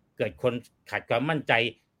เกิดคนขาดความมั่นใจ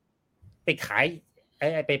ไปขาย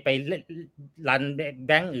ไปรันแ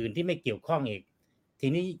บงก์อื่นที่ไม่เกี่ยวข้องอีกที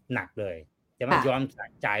นี้หนักเลยจะมายอม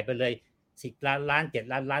จ่ายไปเลย10 ล้าน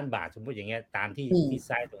7 ล้านบาทสมมติอย่างเงี้ยตามที่ไ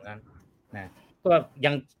ซต์ตรงนั้นนะก็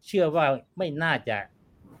ยังเชื่อว่าไม่น่าจะ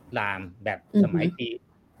ลามแบบสมัยปี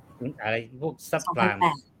อะไรพวกซับไพรม์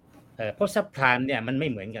เพราะซับไพรม์เนี่ยมันไม่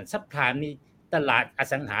เหมือนกันซับไพรม์นี่ตลาดอ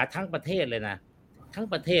สังหาทั้งประเทศเลยนะทั้ง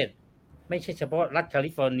ประเทศไม่ใช่เฉพาะรัฐแค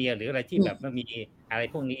ลิฟอร์เนียหรืออะไรที่แบบมันมีอะไร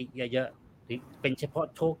พวกนี้เยอะๆหรือเป็นเฉพาะ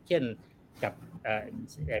โทเค็นกับ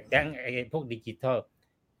แบงก์พวกดิจิทัล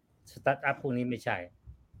สตาร์ทอัพพวกนี้ไม่ใช่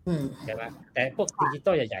ใช่ไหมแต่พวกดิจิทั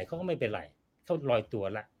ลใหญ่ๆเขาก็ไม่เป็นไรเขาลอยตัว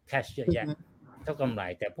ละแคชเยอะแยะเท่ากำไร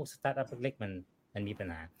แต่พวกสตาร์ทอัพเล็กมันมีปัญ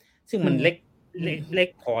หาซึ่งมันเล็ก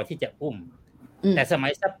พอที่จะอุ้มแต่สมั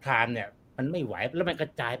ยซับไพรม์เนี่ยมันไม่ไหวแล้วมันกร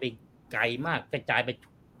ะจายไปไกลมากกระจายไป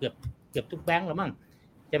เกือบทุกแบงก์แล้วมั้ง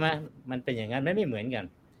ใช่ไหมมันเป็นอย่างนั้นไม่เหมือนกัน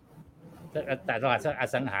แต่ตลาดอ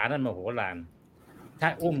สังหานั้นมโหฬารถ้า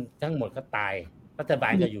อุ้มทั้งหมดก็ตายรัฐบา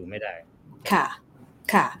ลก็อยู่ไม่ได้ค่ะ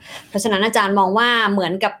เพราะฉะนั้นอาจารย์มองว่าเหมือ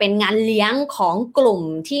นกับเป็นงานเลี้ยงของกลุ่ม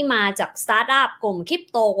ที่มาจากสตาร์ทอัพกลุ่มคริป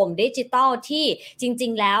โตกลุ่มดิจิทัลที่จริ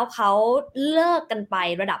งๆแล้วเขาเลิกกันไป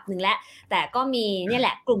ระดับหนึ่งแล้วแต่ก็มีเนี่ยแห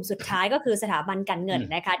ละกลุ่มสุดท้ายก็คือสถาบันการเงิน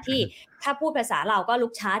นะคะที่ถ้าพูดภาษาเราก็ลุ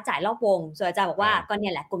กช้าจ่ายรอบวงส่วนอาจารย์บอกว่าก็เนี่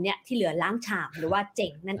ยแหละกลุ่มเนี้ยที่เหลือล้างชามหรือว่าเจ๋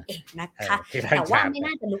งนั่นเองนะคะแต่ว่าไม่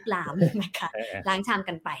น่าจะลุกลามนะคะล้างชาม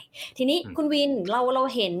กันไปทีนี้คุณวินเรา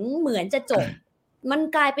เห็นเหมือนจะจบมัน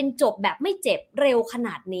กลายเป็นจบแบบไม่เจ็บเร็วขน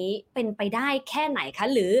าดนี้เป็นไปได้แค่ไหนคะ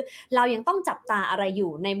หรือเรายังต้องจับตาอะไรอ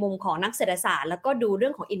ยู่ในมุมของนักเศรษฐศาสตร์แล้วก็ดูเรื่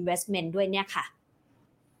องของ investment ด้วยเนี่ยค่ะ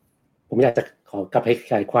ผมอยากจะขอกลับไปข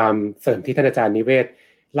ยายความเสริมที่ท่านอาจารย์นิเวศ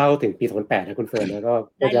เล่าถึงปี 2008 นะคุณเฟิร์นแล้วก็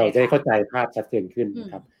เราจะได้เข้าใจภาพชัดเจนขึ้นน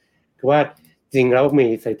ะครับคือว่าจริงแล้วมี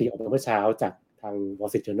สถิติออกมาเมื่อเช้าจากทาง Wall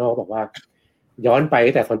Street Journal บอกว่าย้อนไป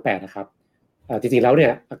ตั้งแต่ 2008 นะครับจริงๆแล้วเนี่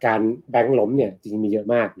ยอาการแบงก์ล้มเนี่ยจริงๆมีเยอะ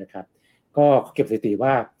มากนะครับก็เก็บสถิติว่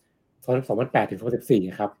า2008ถึง2014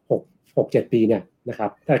นะครับ6-7 ปีเนี่ยนะครับ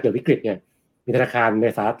ถ้าเกิดวิกฤตเนี่ยมีธนาคารใน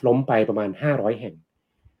สหรัฐล้มไปประมาณ500แห่ง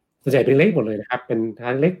ส่วนใหญ่เป็นเล็กหมดเลยนะครับเป็นธนาค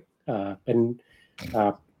ารเล็กเป็น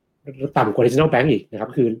ต่ำกว่า regional bank อีกนะครับ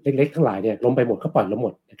คือเล็กๆทั้งหลายเนี่ยล้มไปหมดก็ปล่อยล้มหม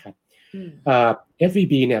ดนะครับ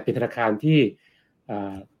SVB เนี่ยเป็นธนาคารที่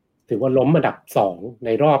ถือว่าล้มอันดับ2ใน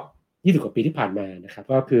รอบ20 กว่าปีที่ผ่านมานะครับ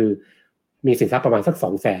ก็คือมีสินทรัพย์ประมาณสัก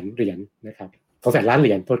 200,000 เหรียญนะครับ 200,000 ล้านเห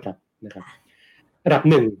รียญโทษครับนะครับอันดับ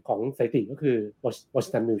1ของสถิติก็คือ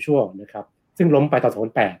Washington Mutual นะครับซึ่งล้มไปตอน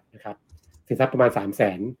2008นะครับสินทรัพย์ประมาณ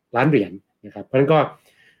 300,000 ล้านเหรียญนะครับเพราะฉะนั้นก็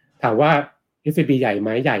ถามว่า SVB ใหญ่ไหม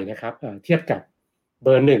ใหญ่นะครับเทียบกับเบ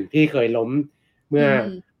อร์1ที่เคยล้มเมื่อ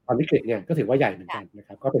ตอนวิกฤตเนี่ยก็ถือว่าใหญ่เหมือนกันนะค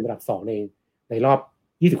รับก็เป็นอันดับ2ในรอบ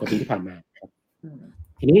20 กว่าปีที่ผ่านมาครับ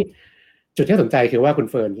ทีนี้จุดที่สนใจคือว่าคุณ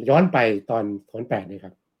เฟิร์นย้อนไปตอน2008เนี่ยค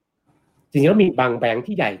รับจริงๆแล้วมีบางแบงค์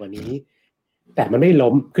ที่ใหญ่กว่านี้แต่มันไม่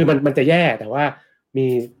ล้มคือมันจะแย่แต่ว่ามี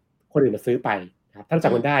คนอื่นมาซื้อไปครับถ้าจ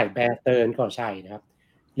ำกันได้แบร์เติร์นก็ใช่นะครับ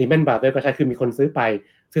ลีแมนบราเธอร์ก็ใช่คือมีคนซื้อไป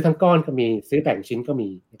ซื้อทั้งก้อนก็มีซื้อแบ่งชิ้นก็มี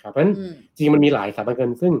นะครับเพราะฉะนั้นจริงมันมีหลายสถาบันการ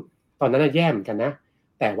เงินซึ่งตอนนั้นแย่เหมือนกันนะ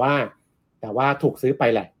แต่ว่าถูกซื้อไป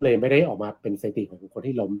แหละเลยไม่ได้ออกมาเป็นสถิติของคน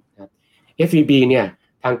ที่ล้มนะครับ SVB เนี่ย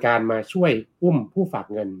ทางการมาช่วยอุ้มผู้ฝาก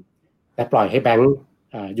เงินแต่ปล่อยให้แบงค์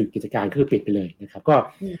หยุดกิจการคือปิดไปเลยนะครับ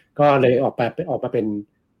ก็เลยออกมาเป็น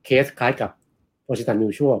เคสคล้ายกับ Washington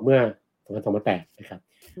Mutual เมื่อ2008นะครับ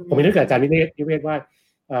ผมมีนึกกับอาจารย์นิเวศว่า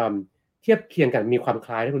เทียบเคียงกันมีความค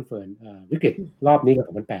ล้ายนะคุณเฟิร์นวิกฤตรอบนี้กับ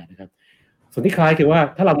2008นะครับส่วนที่คล้ายคือว่า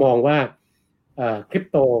ถ้าเรามองว่าคริป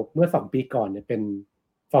โตเมื่อ2 ปีก่อนเนี่ยเป็น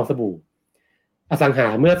ฟองสบู่อสังหา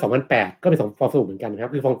เมื่อ2008ก็เป็นฟองสบู่เหมือนกันครั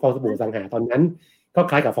บคือฟองสบู่อสังหาตอนนั้นก็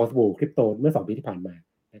คล้ายกับฟองสบู่คริปโตเมื่อ2 ปีที่ผ่านมา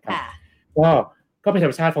นะครับก็เป็นธร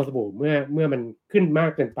รมชาติฟองสบู่เมื่อมันขึ้นมา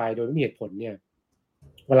กเกินไปโดยไม่มีเหตุผลเนี่ย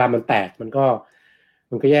เวลามันแตกมันก็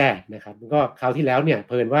แย่นะครับมันก็คราวที่แล้วเนี่ยเ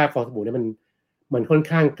พิ่นว่าฟองสบู่เนี่ยมันค่อน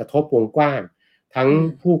ข้างกระทบวงกว้างทั้ง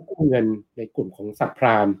ผู้กู้เงินในกลุ่มของซับไพร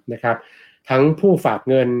ม์นะครับทั้งผู้ฝาก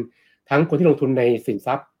เงินทั้งคนที่ลงทุนในสินท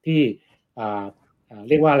รัพย์ที่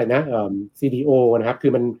เรียกว่าอะไรนะCDO นะครับคื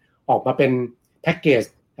อมันออกมาเป็นแพ็คเกจ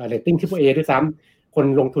เรตติ้ง AAA ด้วยซ้ำคน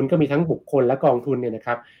ลงทุนก็มีทั้งบุคคลและกองทุนเนี่ยนะค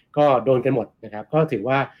รับก็โดนกันหมดนะครับก็ถือ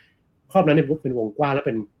ว่าครอบนั้นเป็นวงกว้างและเ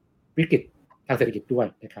ป็นวิกฤตทางเศรษฐกิจด้วย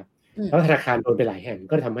นะครับแล้วธนาคารโดนไปหลายแห่ง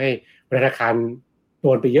ก็ทำให้ธนาคารโด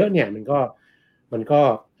นไปเยอะเนี่ยมันก็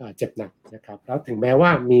เจ็บหนักนะครับแล้วถึงแม้ว่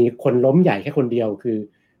ามีคนล้มใหญ่แค่คนเดียวคือ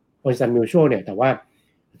Western Mutual เนี่ยแต่ว่า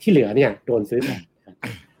ที่เหลือเนี่ยโดนซื้อครับ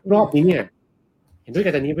รอบนี้เนี่ยเห็นด้วยกั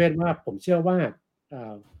บอาจารย์นิเวศน์ว่าผมเชื่อว่า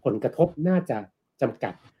ผลกระทบน่าจะจำกั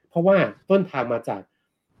ดเพราะว่าต้นทางมาจาก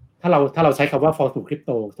ถ้าเราใช้คำว่าฟองสู่คริปโ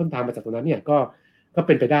ตต้นทางมาจากตรงนั้นเนี่ยก็เ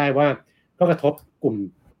ป็นไปได้ว่าก็กระทบกลุ่ม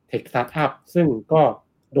เทคสตาร์ทอัพซึ่งก็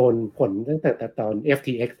โดนผลตั้งแต่ตอน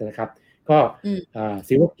FTX นะครับก็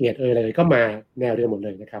ซิลเวอร์เกตอะไรก็มาแนวเดียวหมดเล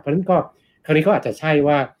ยนะครับเพราะฉะนั้นก็คราวนี้ก็อาจจะใช่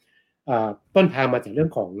ว่าต้นทางมาจากเรื่อง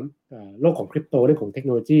ของโลกของคริปโตเรื่องของเทคโน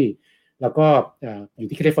โลยีแล้วก็อยู่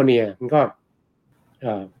ที่แคลิฟอร์เนียมันก็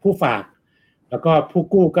ผู้ฝากแล้วก็ผู้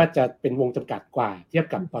กู้ก็จะเป็นวงจำกัดกว่าเทียบ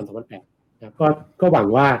กับตอน2008นะครับก็หวัง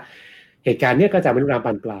ว่าเหตุการณ์นี้ก็จะไม่รุนแรงบ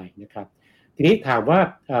านปลายนะครับทีนี้ถามว่า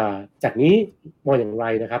จากนี้มองอย่างไร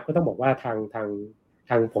นะครับก็ต้องบอกว่าทา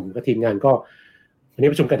งผมกับทีมงานก็วันนี้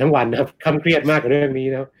ประชุมกันทั้งวันนะครับเครียดมากกับเรื่องนี้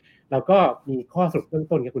นะครับเราก็มีข้อสรุปเบื้อง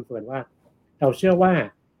ต้นกับคุณเฟิร์นว่าเราเชื่อว่า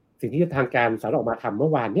สิ่งที่ทางการสหรัฐออกมาทำเมื่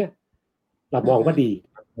อวานเนี่ยเรามองว่าดี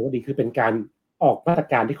คือเป็นการออกมาตร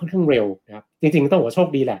การที่ค่อนข้างเร็วนะครับจริงๆต้องบอกว่าโชค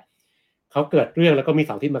ดีแหละเขาเกิดเรื่องแล้วก็มีเ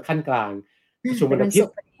สาร์อาทิตย์มาขั้นกลางประชุมวันอาทิต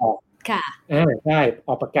ย์ออกค่ะใช่อ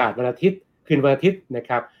อกประกาศวันอาทิตย์คืนวันอาทิตย์นะค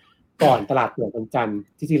รับก่อนตลาดเปิดวันจันทร์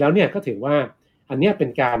จริงๆแล้วเนี่ยก็ถือว่าอันนี้เป็น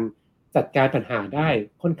การจัดการปัญหาได้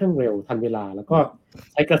ค่อนข้างเร็วทันเวลาแล้วก็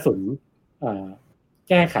ใช้กระสุน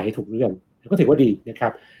แก้ไขถูกเรื่องก็ถือว่าดีนะครั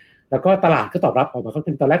บแล้วก็ตลาดก็ตอบรับออกมาค่อน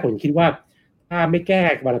ข้างตอนแรกผมคิดว่าถ้าไม่แก้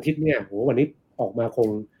วันอาทิตย์เนี่ยโหวันนี้ออกมาคง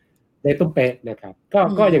ได้ต้มเป๊ะนะครับ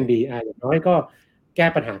ก็ยังดีอย่างน้อยก็แก้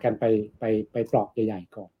ปัญหากันไปปลอกใหญ่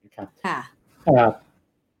ๆก่อนนะครับ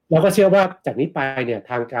เราก็เชื่อว่าจากนี้ไปเนี่ย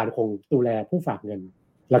ทางการคงดูแลผู้ฝากเงิน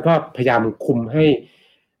แล้วก็พยายามคุมให้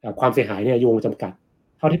ความเสียหายเนี่ยอยู่วงจำกัด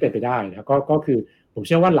เท่าที่เป็นไปได้นะก็คือผมเ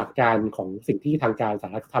ชื่อว่าหลักการของสิ่งที่ทางการสห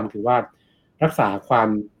รัฐทำคือว่ารักษาความ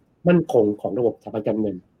มั่นคงของระบบสถาบันการเ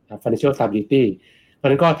งิน financial stability เพราะฉ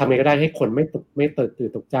ะนั้นก็ทำยังไงก็ได้ให้คนไม่ตื่น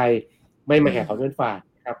ตกใจไม่มาแห่ขอเงินฝาก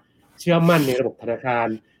นะครับเชื่อมั่นในระบบธนาคาร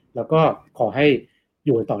แล้วก็ขอให้อ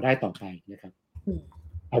ยู่ต่อได้ต่อไปนะครับ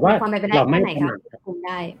แต่ว่าเราไม่ประมาทคุมไ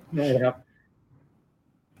ด้นะครับ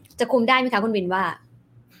จะคุมได้ไหมคะคุณวินว่า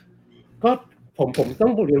ก็ผมต้อ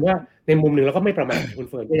งบอกเลยว่าในมุมหนึ่งเราก็ไม่ประมาทคุณ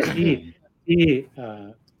เฟิร์นอย่างที่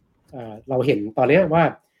เราเห็นตอนนี้ว่า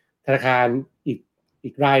ธนาคารอี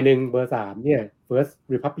กรายหนึ่งเบอร์3เนี่ย First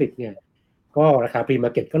Republic เนี่ยก็ราคา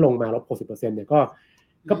Pre-Market ก็ลงมาลบ 60% เนี่ย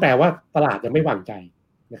ก็แปลว่าตลาดยังไม่วางใจ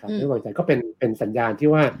นะครับไม่วางใจก็เป็นสัญญาณที่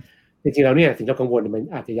ว่าจริงๆแล้วเนี่ยสิ่งที่กังวลมัน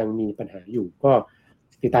อาจจะยังมีปัญหาอยู่ก็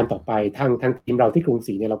ติดตามต่อไปทางทีมเราที่กรุงศ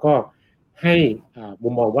รีเนี่ยเราก็ให้มุ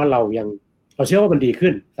มมองว่าเราเชื่อว่ามันดีขึ้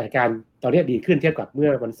นสถานการณ์ตอนนี้ดีขึ้นเทียบกับเมื่อ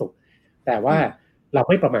วันศุกร์แต่ว่าเรา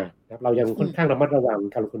ไม่ประมาทนะครับเรายังค่อนข้างระมัดระวัง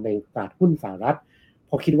การลงทุนในตลาดหุ้นสหรัฐเ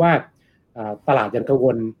พราะคิดว่าตลาดยังกังว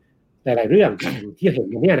ลหลายๆเรื่องที่เห็น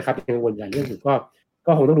อย่างนี้นะครับยังกังวลหลายเรื่องอยู่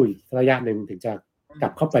ก็คงต้องดูอีกระยะหนึ่งถึงจะกลั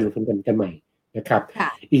บเข้าไปลงทุนกันใหม่นะครับ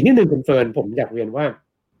อีกนิดนึงคุณเฟิร์นผมอยากเรียนว่า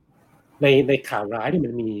ในข่าวร้ายที่มั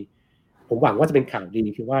นมีผมหวังว่าจะเป็นข่าวดี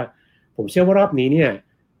คือว่าผมเชื่อว่ารอบนี้เนี่ย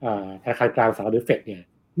ธนาคารกลางสหรัฐหรือเฟดเนี่ย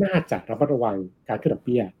น่าจะระมัดระวังการขึ้นดอกเ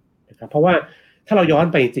บี้ยนะครับเพราะว่าถ้าเราย้อน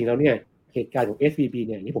ไปจริงๆแล้วเนี่ยเหตุการณ์ของ SVB เ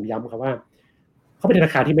นี่ยนี่ผมย้ำครับว่าเขาเป็นธน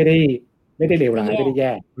าคารที่ไม่ได้เลวร้ายไม่ได้แ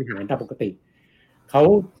ย่บริหารตามปกติเขา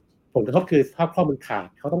ผลกระทบคือถ้าข้อมันขาด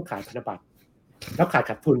เขาต้องขายพันธบัตรแล้วขา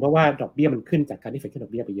ดทุนเพราะว่าดอกเบี้ยมันขึ้นจากการที่เฟดขึ้นดอ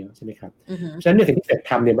กเบี้ยไปเยอะใช่ไหมครับฉะนั้นเนี่ยสิ่งที่เฟด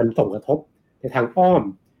ทำเนี่ยมันส่งกระทบในทางอ้อม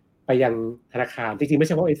ไปยังธนาคารจริงๆไม่ใ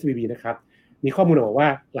ช่เพราะ SVB นะครับมีข้อมูลบอกว่า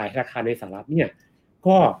หลายธนาคารในสหรัฐเนี่ย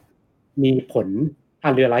ก็มีผล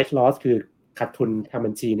unrealized loss คือขาดทุนทาง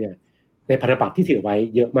บัญชีเนี่ยในพันธบัตรที่ถือไว้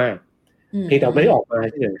เยอะมากเพียงแต่ไม่ได้ออกมา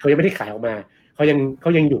เฉยๆเขายังไม่ได้ขายออกมาเขา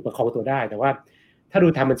ยังอยู่ประคองตัวได้แต่ว่าถ้าดู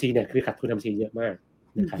ทางบัญชีเนี่ยคือขาดทุนทางบัญชีเยอะมาก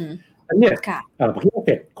นะครับอันนี้ผมคิดว่าเฟ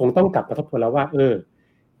ดคงต้องกลับมาทบทวนแล้วว่า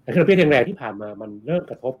การขึ้นดอกเบี้ยแรงๆที่ผ่านมามันเริ่ม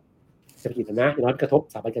กระทบเศรษฐกิจนะอย่างน้อยกระทบ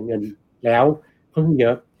สถาบันการเงินแล้วเพิ่งเย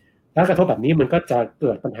อะแล้วกระทบแบบนี้มันก็จะเ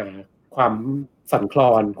กิดปัญหาความสั่นคล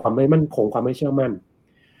อนความไม่มั่นคงความไม่เชื่อมั่น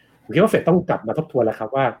ผมคิดว่าเฟดต้องกลับมาทบทวนแล้วครับ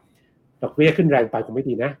ว่าดอกเบี้ยขึ้นแรงไปคงไม่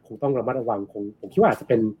ดีนะคงต้องระมัดระวังผมคิดว่าอาจจะ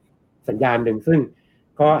เป็นสัญญาณหนึ่งซึ่ง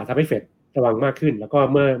ก็อาจจะให้เฟด ระวังมากขึ้นแล้วก็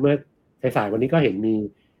เมื่อสายๆวันนี้ก็เห็นมี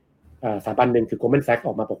สถาบันหนึ่งคือ Goldman Sachs อ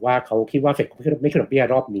อกมาบอกว่าเขาคิดว่าเฟดไม่ขึ้นดอกเบี้ย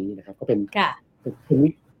รอบนี้นะครับก็เป็น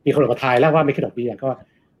มีคนออกมาทายแล้วว่าไม่ขึ้นดอกเบี้ยก็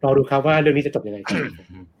รอดูครับว่าเรื่องนี้จะจบยังไงครับ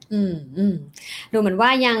ดูเหมือนว่า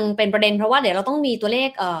ยังเป็นประเด็นเพราะว่าเดี๋ยวเราต้องมีตัวเลข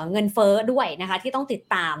เงินเฟ้อด้วยนะคะที่ต้องติด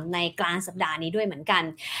ตามในกลางสัปดาห์นี้ด้วยเหมือนกัน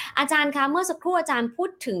อาจารย์คะเมื่อสักครู่อาจารย์พูด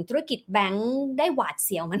ถึงธุรกิจแบงค์ได้หวาดเ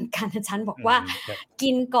สียวเหมือนกันอาจารย์บอกว่ากิ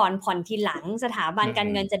นก่อนผ่อนทีหลังสถาบันการ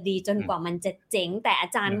เงินจะดีจนกว่ามันจะเจ๊งแต่อา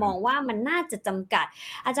จารย์มองว่ามันน่าจะจำกัด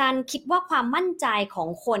อาจารย์คิดว่าความมั่นใจของ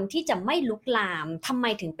คนที่จะไม่ลุกลามทำไม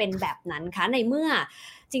ถึงเป็นแบบนั้นคะในเมื่อ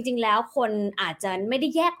จริงๆแล้วคนอาจจะไม่ได้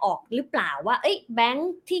แยกออกหรือเปล่าว่าแบง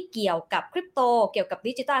ค์ที่เกี่ยวกับคริปโตเกี่ยวกับ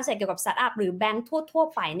ดิจิทัลแอสเซทเกี่ยวกับสตาร์ทอัพหรือแบงค์ทั่ว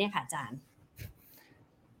ๆไปเนี่ยค่ะอาจารย์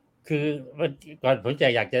คือก่อนผม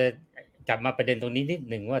อยากจะกลับมาประเด็นตรงนี้นิด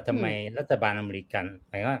หนึ่งว่าทำไมรัฐบาลอเมริกัน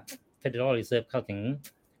หมายว่า Federal Reserve เข้าถึง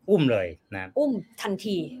อุ้มเลยนะทัน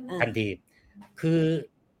ทีคือ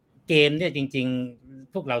เกมเนี่ยจริง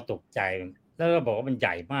ๆพวกเราตกใจแล้วก็บอกว่ามันให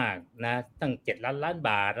ญ่มากนะตั้ง7 ล้านบ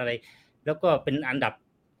าทอะไรแล้วก็เป็นอันดับ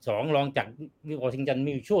2รองจากวอชิงตัน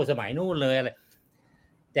มิวชัวสมัยนู้นเลยอะไร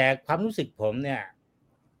แต่ความรู้สึกผมเนี่ย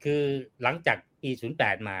คือหลังจากปี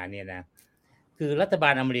08มาเนี่ยนะคือรัฐบา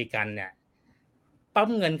ลอเมริกันเนี่ยปั๊ม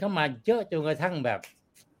เงินเข้ามาเยอะจนกระทั่งแบบ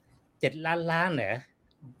7 ล้านเหรอ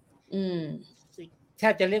แท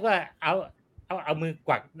บจะเรียกว่าเอามือก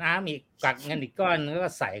วักน้ำอีกกวักเงินอีกก้อนแล้วก็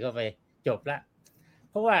ใส่เข้าไปจบละ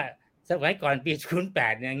เพราะว่าสมัยก่อนปี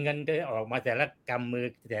08เนี่ยเงินจะออกมาแต่ละกำมือ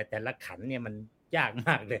แต่ละขันเนี่ยมันยากม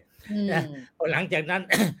ากเลยนะพอหลังจากนั้น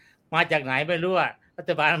มาจากไหนไม่รู้อ่ะรั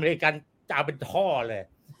ฐบาลอเมริกันจะเอาเป็นท่อเลย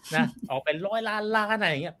นะออกเป็น100 ล้านอะไ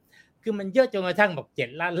รอย่างเงี้ยคือมันเยอะจนกระทั่งบอก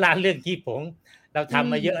7 ล้านเรื่องขี้ผงเราท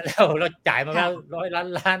ำมาเยอะแล้วเราจ่ายมาแล้ว100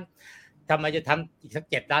 ล้านทำไมจะทำอีกสัก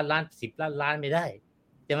7 ล้าน10 ล้านไม่ได้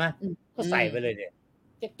ใช่ไหมก็ใส่ไปเลยเนี่ย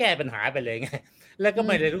จะแก้ปัญหาไปเลยไงแล้วก็ไ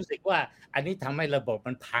ม่ได้รู้สึกว่าอันนี้ทำให้ระบบ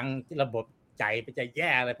มันพังที่ระบบใจไปจะแย่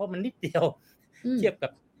อะไรเพราะมันนิดเดียวเทียบกั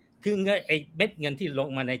บคือเงินไอ้เม็ดเงินที่ลง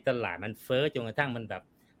มาในตลาดมันเฟ้อจนกระทั่งมันแบบ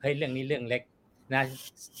เฮ้ยเรื่องนี้เรื่องเล็กนะ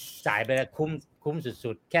จ่ายไปแล้วคุ้ม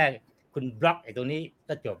สุดๆแค่คุณบล็อกไอ้ตรงนี้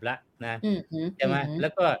ก็จบละนะใช่ไหมแล้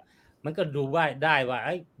วก็มันก็ดูว่าได้ว่าไ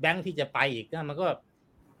อ้แบงค์ที่จะไปอีกนะมันก็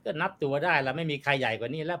นับตัวได้แล้วไม่มีใครใหญ่กว่า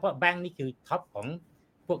นี้แล้วเพราะแบงค์นี่คือท็อปของ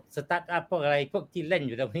พวกสตาร์ทอัพพวกอะไรพวกที่เล่นอ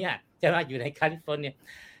ยู่ตรงนี้ใช่ไหมอยู่ในแคลิฟอร์เนีย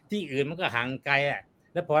ที่อื่นมันก็ห่างไกลอ่ะ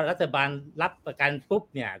แล้วพอรัฐบาลรับประกันปุ๊บ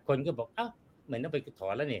เนี่ยคนก็บอกอ้าวเหมือนต้องไปถอ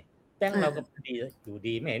นแล้วนี่แบงค์เราก็ดีอยู่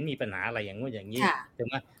ดีไม่เห็นมีปัญหาอะไรอย่างงู้นอย่างนี้ใช่ไ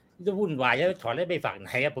หมจะวุ่นวายจะถอนแล้วไปฝั่งไห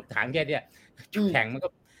นอะผมถามแค่เนี่ยแข่งมันก็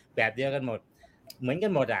แบบเดียวกันหมดเหมือนกั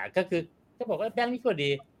นหมดอ่ะก็คือก็บอกว่าแบงค์นี่ก็ดี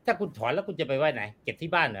ถ้าคุณถอนแล้วคุณจะไปไว้ไหนเก็บที่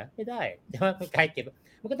บ้านเหรอไม่ได้ใช่ไหมใครเก็บ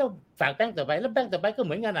มันก็ต้องฝากแบงค์ต่อไปแล้วแบงค์ต่อไปก็เห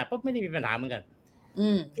มือนกันอ่ะเพราะไม่ได้มีปัญหาเหมือนกัน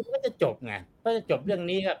ก็จะจบไงก็จะจบเรื่อง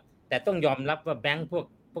นี้ครับแต่ต้องยอมรับว่าแบงค์พ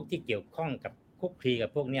วกที่เกี่ยวข้องกับคุกคลีกับ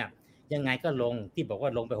พวกเนี้ยยังไงก็ลงที่บอกว่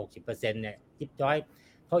าลงไป 60% เนี่ยจิ๊บจ้อย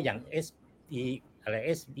เพราะอย่าง อะไร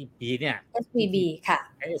SBB เนี่ย SBB ค่ะ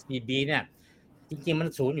SBB เนี่ยจริงๆมัน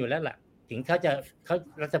ศูนย์อยู่แล้วล่ะถึงเขา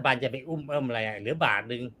รัฐบาลจะไปอะไรหรือบาท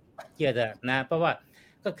นึงเชื่อเถอะนะเพราะว่า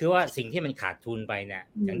ก็คือว่าสิ่งที่มันขาดทุนไปเนี่ย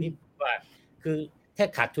อย่างที่ว่าคือแค่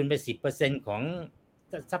ขาดทุนไป 10% ของ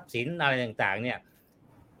ทรัพย์สินอะไรต่างๆเนี่ย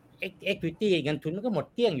equity เงินทุนมันก็หมด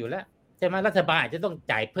เกลี้ยงอยู่แล้วใช่ไหมรัฐบาลอาจจะต้อง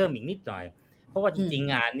จ่ายเพิ่มอีกนิดหน่อยเพราะว่าจริง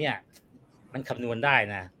ๆงานเนี่ยมันคำนวณได้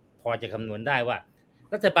นะพอจะคำนวณได้ว่า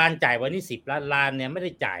รัฐบาลจ่ายวันนี้10 ล้านเนี่ยไม่ไ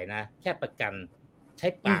ด้จ่ายนะแค่ประกันใช้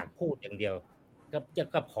ปากพูดอย่างเดียว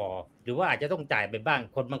ก็พอหรือว่าอาจจะต้องจ่ายไปบ้าง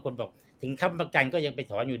บางคนบอกถึงค้ำประกันก็ยังไป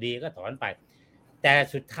ถอนอยู่ดีก็ถอนไปแต่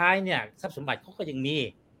สุดท้ายเนี่ยทรัพย์สมบัติเขาก็ยังมี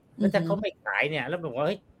แล้วถ้าเขาไม่ขายเนี่ยแล้วบอกว่าเ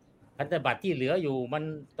ฮ้ยพันธบัตรที่เหลืออยู่มัน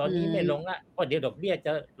ตอนนี้ไม่ลงละเพราะเดี๋ยวดอกเบี้ยจ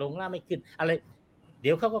ะลงละไม่ขึ้นอะไรเ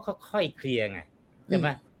ดี๋ยวเขาก็ค่อยๆเคลียร์ไงใช่ไหม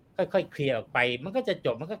ค่อยๆเคลียร์ออกไปมันก็จะจ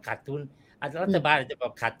บมันก็ขาดทุนรัฐบาลอาจจะบอ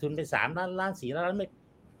กขาดทุนไป3 ล้าน4 ล้านไม่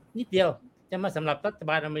นิดเดียวจะมาสำหรับรัฐ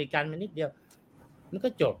บาลอเมริกันมันนิดเดียวมันก็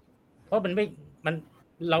จบเพราะมัน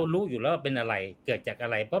เรารู้อยู่แล้วว่าเป็นอะไรเกิดจากอะ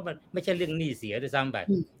ไรเพราะมันไม่ใช่เรื่องหนี้เสียด้วยซ้ำไป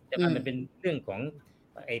แต่มันเป็นเรื่องของ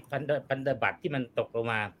ไอ้พันธบัตรที่มันตกลง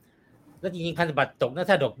มาแล้วจริงๆพันธบัตรตกนะ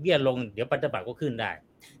ถ้าดอกเบี้ยลงเดี๋ยวพันธบัตรก็ขึ้นได้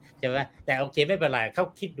ใช่ไหมแต่โอเคไม่เป็นไรเขา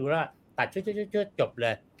คิดดูว่าตัดช่วยจบเล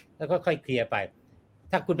ยแล้วก็ค่อยเคลียร์ไป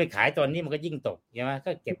ถ้าคุณไปขายตอนนี้มันก็ยิ่งตกใช่ไหมก็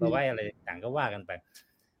เก็บเอาไว้อะไรต่างก็ว่ากันไป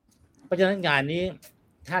เพราะฉะนั้นงานนี้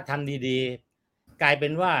ถ้าทำดีๆกลายเป็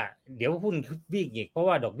นว่าเดี๋ยวหุ้นวิ่งอีกเพราะ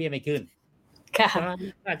ว่าดอกเบี้ยไม่ขึ้นค่ะ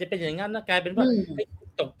อาจจะเป็นอย่างนั้นนะกลายเป็นว่า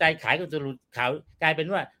ตกใจขายก็จะหลุดขาวกลายเป็น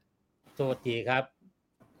ว่าโทษทีครับ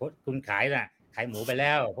คุณขายน่ะขายหมูไปแ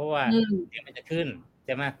ล้วเพราะว่าเดี๋ยวมันจะขึ้นใ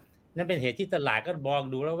ช่ไหมนั่นเป็นเหตุที่ตลาดก็มอง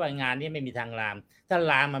ดูแล้วว่างานนี้ไม่มีทางลามถ้า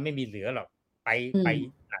ลามมันไม่มีเหลือหรอกไป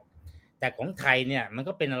แต่ของไทยเนี่ยมัน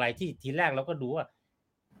ก็เป็นอะไรที่ทีแรกเราก็ดูว่า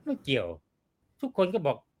ไม่เกี่ยวทุกคนก็บ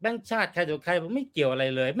อกแบงก์ชาติใครต่อใครบอกไม่เกี่ยวอะไร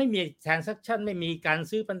เลยไม่มี transaction ไม่มีการ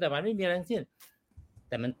ซื้อพันธบัตรไม่มีอะไรทั้งสิ้น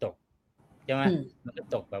แต่มันตกใช่ไหมมันก็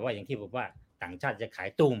ตกแบบว่าอย่างที่ผมว่าต่างชาติจะขาย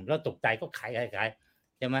ตุ่มแล้วตกใจก็ขาย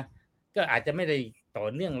ใช่ไหมก็อาจจะไม่ได้ต่อ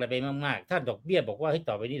เนื่องอะไรไปมากๆถ้าดอกเบี้ยบอกว่าเฮ้ย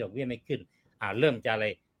ต่อไปนี้ดอกเบี้ยไม่ขึ้นเริ่มจะอะไร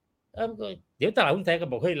เดี๋ยวตลาดหุ้นไทยก็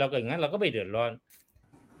บอกเฮ้ยเราก็อย่างนั้นเราก็ไม่เดือดร้อน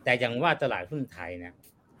แต่อย่างว่าตลาดหุ้นไทยเนี่ย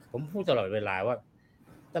ผมพูดตลอดเวลาว่า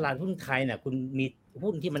ตลาดหุ้นไทยเนี่ยคุณมี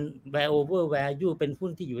หุ้นที่มัน over value เป็นหุ้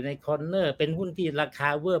นที่อยู่ในคอร์เนอร์เป็นหุ้นที่ราคา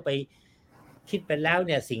เวอร์ไปคิดไปแล้วเ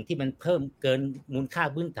นี่ยสิ่งที่มันเพิ่มเกินมูลค่า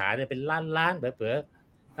พื้นฐานเนี่ยเป็นล้านเผลอ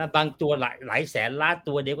ๆบางตัวหลายแสนล้าน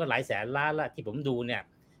ตัวเดียวก็หลายแสนล้านละที่ผมดูเนี่ย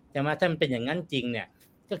แต่ว่าถ้ามันเป็นอย่างนั้นจริงเนี่ย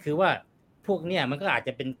ก็คือว่าพวกเนี่ยมันก็อาจจ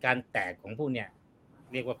ะเป็นการแตกของพวกเนี่ย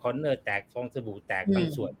เรียกว่าคอร์เนอร์แตกฟองสบู่แตกบาง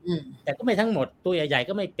ส่วนแต่ก็ไม่ทั้งหมดตัวใหญ่ๆ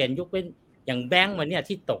ก็ไม่เป็นยกเว้นอย่างแบงก์มันเนี่ย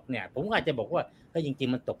ที่ตกเนี่ยผมก็อาจจะบอกว่าถ้าจริง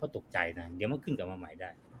ๆมันตกเพราะตกใจนะเดี๋ยวมันขึ้นกลับมาใหม่ได้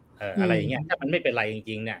อะไรอย่างเงี้ยถ้ามันไม่เป็นไรจ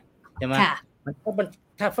ริงๆเนี่ยใช่ไหมมัน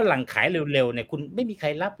ถ้าฝรั่งขายเร็วๆเนี่ยคุณไม่มีใคร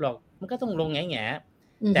รับหรอกมันก็ต้องลงแง่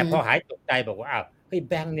ๆแต่พอหายตกใจบอกว่าอ้าวเฮ้ย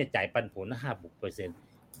แบงก์เนี่ยจ่ายปันผล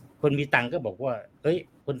 5% คนมีตังค์ก็บอกว่าเฮ้ย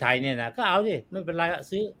คนไทยเนี่ยนะก็เอาดิไม่เป็นไร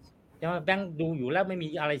ซื้อใช่ไหมแบงก์ดูอยู่แล้วไม่มี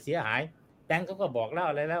อะไรเสียหายแบงก์เขาก็บอกแล้ว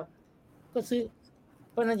อะไรแล้วก็ซื้อ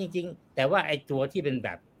เพราะนั้นจริงๆแต่ว่าไอ้ตัวที่เป็นแบ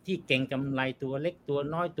บที่เก่งกำไรตัวเล็กตัว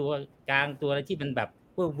น้อยตัวกลางตัวอะไรที่เป็นแบบ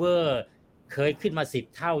เวอร์เคยขึ้นมา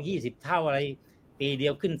10เท่า20เท่าอะไรปีเดี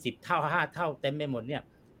ยวขึ้น10เท่า5เท่าเต็มไปหมดเนี่ย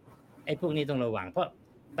ไอ้พวกนี้ต้องระวังเพราะ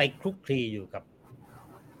ไปคลุกคลีอยู่กับ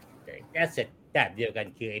แอสเซทแบบเดียวกัน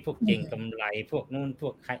คือไอ้พวกเก่งกำไรพวกนู้นพ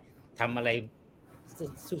วกใครทำอะไร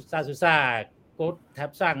ซุซ่าโกดแท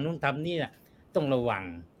บสร้างนู้นทำนี่น่ะต้องระวัง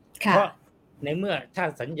เพราะในเมื่อถ้า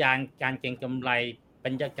สัญญาณการเก็งกำไรบร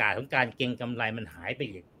รยากาศของการเก็งกำไรมันหายไป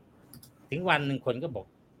อีกถึงวันหนึ่งคนก็บอก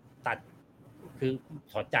ตัดคือ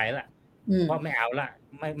ถอดใจละเพราะไม่เอาละ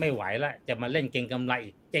ไม่ไหวละจะมาเล่นเก็งกำไร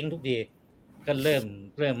อีกเจ๊งทุกทีก็เริ่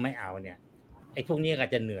มไม่เอาเนี่ยไอ้พวกนี้ก็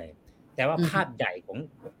จะเหนื่อยแต่ว่าภาพใหญ่ของ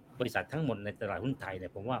บริษัททั้งหมดในตลาดหุ้นไทยเนี่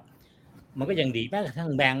ยผมว่ามันก็ยังดีแม้กระทั่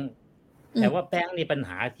งแบงก์แต่ว่าแบงก์นี่ปัญห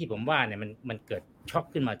าที่ผมว่าเนี่ยมันเกิดช็อก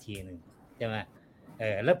ขึ้นมาทีนึงใช่ไหม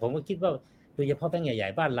แล้วผมก็คิดว่าโดยเฉพาะแบงก์ใหญ่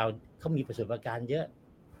ๆบ้านเราเขามีประสบการณ์เยอะ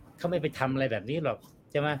เขาไม่ไปทำอะไรแบบนี้หรอก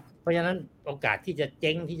ใช่ไหมเพราะฉะนั้นโอกาสที่จะเ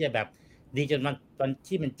จ๊งที่จะแบบดีจนมันตอน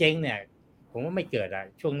ที่มันเจ๊งเนี่ยผมว่าไม่เกิด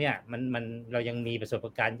ช่วงเนี้ยมันเรายังมีประสบ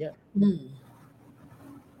การณ์เยอะ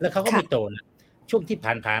แล้วเขาก็ไม่โตนะช่วงที่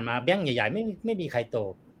ผ่านมาแบงก์ใหญ่ๆไม่มีใครโต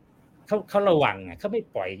เขาระวังไงเขาไม่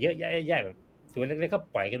ปล่อยเยอะแยะแบบตัวเล็กๆเขา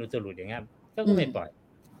ปล่อยกันอุตลุดอย่างเงี้ยก็ไม่ปล่อย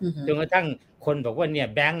จนกระทั่งคนบอกว่าเนี่ย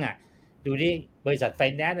แบงก์ดูดิบริษัทไฟ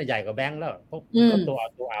แนนซ์ใหญ่กว่าแบงก์แล้วเพราะเขาตัว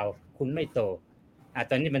เอาคุณไม่โต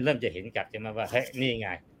ตอนนี้มันเริ่มจะเห็นกลับใช่ไหมว่าเฮ้ยนี่ไง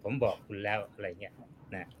ผมบอกคุณแล้วอะไรเงี้ย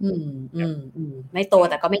นะไม่โต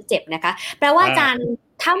แต่ก็ไม่เจ็บนะคะแปลว่าอาจารย์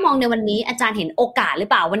ถ้ามองในวันนี้อาจารย์เห็นโอกาสหรือ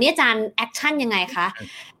เปล่าวันนี้อาจารย์แอคชั่นยังไงคะ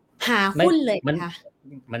หาหุ้นเลยนะคะ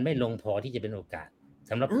มันไม่ลงพอที่จะเป็นโอกาส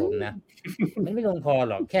สำหรับผมนะมันไม่ลงพอ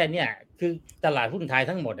หรอกแค่เนี้ยคือตลาดหุ้นไทย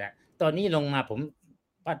ทั้งหมดตอนนี้ลงมาผม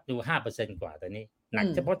วัดดู 5% กว่าตอนนี้หนัก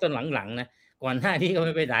เฉพาะตอนหลังๆนะก่อนหน้านี้ก็ไ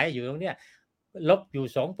ม่ไปไหนอยู่ตรงเนี้ยลบอยู่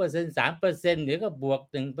 2% 3% เดี๋ยวก็บวก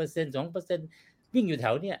 1% 2% วิ่งอยู่แถ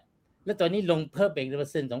วเนี้ยแล้วตอนนี้ลงเพิ่มอีก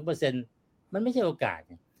 1% 2% มันไม่ใช่โอกาส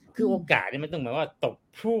คือโอกาสเนี่ยมันต้องหมายว่าตก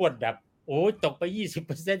พรวดแบบโอ้ตกไป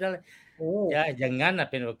 20% อะไรอย่างงั้นน่ะ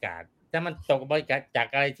เป็นโอกาสแต่มันตกไปจาก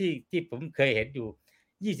อะไรที่ผมเคยเห็นอยู่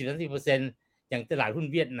 20-30% อย่างตลาดหุ้น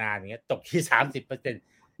เวียดนามอย่างเงี้ยตกที่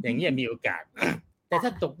 30% อย่างเงี้ยมีโอกาสแต่ถ้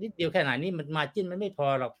าตกนิดเดียวขนาดนี้มันมาร์จิ้นมันไม่พอ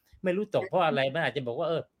หรอกไม่รู้ตกเพราะอะไรมันอาจจะบอกว่า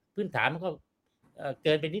พื้นฐานมันก็เ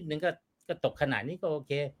กินไปนิดนึงก็ตกขนาดนี้ก็โอเ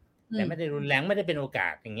คแต่ไม่ได้รุนแรงไม่ได้เป็นโอกา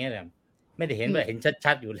สอย่างเงี้ยแหละไม่ได้เห็นว่าเห็น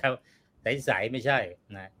ชัดๆอยู่แล้วใสๆไม่ใช่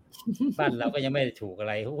นะบ้านเราก็ยังไม่ได้ถูกอะ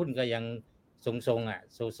ไรหุ้นก็ยังทรง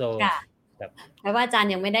ๆโซครับแปลว่าอาจารย์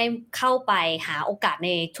ยังไม่ได้เข้าไปหาโอกาสใน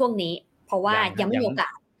ช่วงนี้เพราะว่ายังไม่มีโอก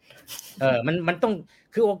าสมันต้อง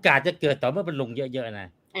คือโอกาสจะเกิดต่อเมื่อมันลงเยอะๆนะ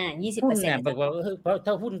20%เนี่ยบอกว่าเพราะถ้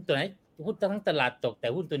าหุ้นตัวไหนหุ้นทั้งตลาดตกแต่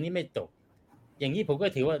หุ้นตัวนี้ไม่ตกอย่างนี้ผมก็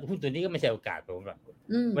ถือว่าหุ้นตัวนี้ก็ไม่ใช่โอกาสผมหรอก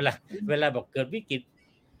เวลาบอกเกิดวิกฤต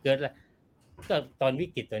เกิดอะไรก็ตอนวิ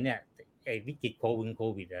กฤตตัวเนี้ยไอ้วิกฤตโค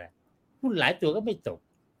วิดอะไรหุ้นหลายตัวก็ไม่ตก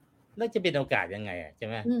แล้วจะเป็นโอกาสยังไงใช่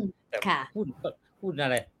ไหมแต่หุ้นอะ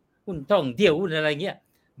ไรหุ้นท่องเที่ยวหุ้นอะไรเงี้ย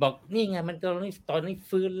บอกนี่ไงมันตอนนี้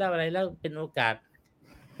ฟื้นแล้วอะไรแล้วเป็นโอกาส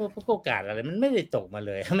พวกโอกาสอะไรมันไม่ได้ตกมาเ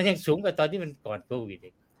ลยมันยังสูงกว่าตอนที่มันก่อนโควิด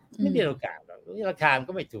อีกไม่ได้โอกาสหรอกราคามัน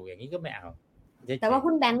ก็ไม่ถูกอย่างนี้ก็ไม่เอาแต่ว่า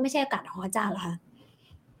หุ้นแบงค์ไม่ใช่โอกาสของอาจารย์เหรอคะ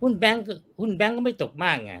หุ้นแบงค์ก็ไม่ตกม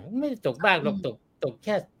ากไงไม่ได้ตกบ้างหรอกตกแ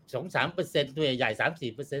ค่ 2-3% ตัวใหญ่ 3-4%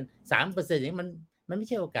 3% อย่างนี้มันไม่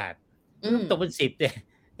ใช่โอกาส ตกเป็น10เนี่ย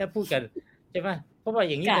ถ้าพูดกันใช่ไหมเพราะว่า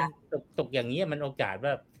อย่างนี้มันตกอย่างนี้มันโอกาสว่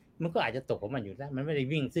ามันก็อาจจะตกของมันอยู่แล้วมันไม่ได้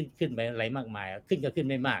วิ่งซึ่งขึ้นไปอะไรมากมายขึ้นก็ขึ้น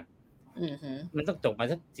ไม่มากมันต้องตกมา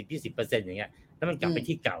สัก10-20%อย่างเงี้ยแล้วมันกลับไป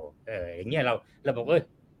ที่เก่าอย่างเงี้ยเราบอกว่า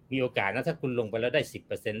มีโอกาสนะถ้าคุณลงไปแล้วได้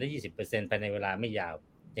 10% ได้ 20% ภายในเวลาไม่ยาว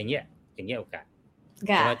อย่างเงี้ยโอกาส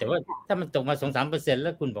แต่ว่าถ้ามันตกมา 2-3% แล้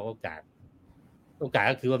วคุณบอกโอกาส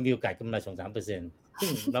ก็คือว่ามีโอกาสกำไร 2-3% ซึ่ง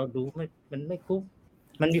เราดูมันไม่คุ้ม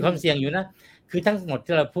มันมีความเสี่ยงอยู่นะคือทั้งหมด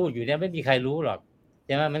ที่เราพูดอยู่เนี่ยไม่มีใครรู้หรอกใ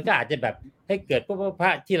ช่ไหมมันก็อาจจะแบบให้เกิดพร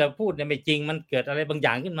ะที่เราพูดเนี่ยไม่จริงมันเกิดอะไรบางอ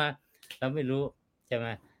ย่างขึ้นมาเราไม่รู้ใช่ไหม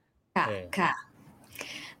ค่ะ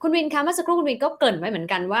คุณวินคะเมื่อสักครู่คุณวินก็เกริ่นไว้เหมือน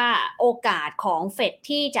กันว่าโอกาสของเฟด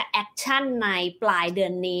ที่จะแอคชั่นในปลายเดือ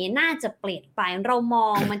นนี้น่าจะเปลี่ยนไปเรามอ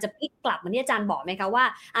งมันจะพลิกกลับเหมือนที่อาจารย์บอกไหมคะว่า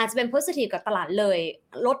อาจจะเป็น positive กับตลาดเลย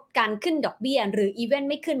ลดการขึ้นดอกเบี้ยหรืออีเวนต์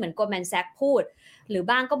ไม่ขึ้นเหมือน Goldman Sachs พูดหรือ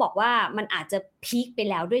บ้างก็บอกว่ามันอาจจะพีคไป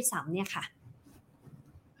แล้วด้วยซ้ำเนี่ยค่ะ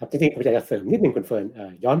ครับจริงๆผมอยากจะเสริมนิดนึงคุณเฟิร์น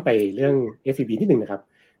ย้อนไปเรื่อง FCB นิดนึงนะครับ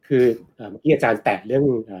คือเมื่อกี้อาจารย์แตะเรื่อง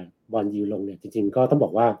บอนด์ยิลด์ลงเนี่ยจริงๆก็ต้องบอ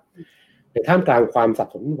กว่าในท่ามกลางความสับ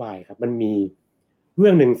สนวุ่นวายครับมันมีเรื่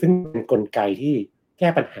องนึงซึ่งเป็นกลไกที่แก้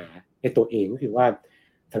ปัญหาในตัวเองก็คือว่า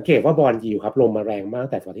สังเกตว่าบอนด์ยิลด์ครับลงมาแรงมาก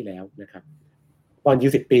แต่ตอนที่แล้วนะครับบอนด์ยิล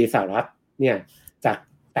ด์10 ปีสหรัฐเนี่ยจาก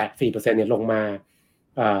แตะ 4% เนี่ยลงมา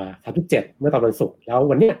3.7 เมื่อตอนวันศุกร์แล้ว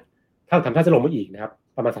วันเนี้ยถ้าทำท่าจะลงมาอีกนะครับ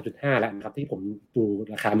ประมาณ 3.5 แล้วนะครับที่ผมดู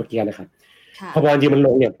ราคาเมื่อกี้นะครับพอบอนด์ยิลด์มันล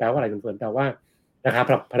งเนี่ยแปลว่าอะไรคุณเฟิร์นแปลว่าราคา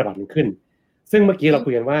พันธบัตรมันขึ้นซึ่งเมื่อกี้เราคุ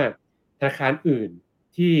ยกันว่าธนาคารอื่น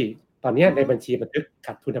ที่ตอนนี้ในบัญชีบันทึกข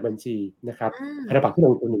าดทุนทางบัญชีนะครับพันธบัตรที่ล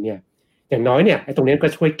งทุนเนี่ยอย่างน้อยเนี่ยไอ้ตรงนี้ก็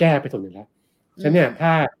ช่วยแก้ไปส่วนหนึ่งแล้วฉะนั้นเนี่ย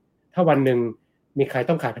ถ้าวันหนึ่งมีใคร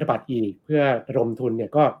ต้องขายพันธบัตรอีกเพื่อระดมทุนเนี่ย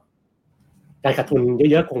ก็การขาดทุนเ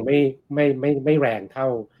ยอะๆคงไม่แรงเท่า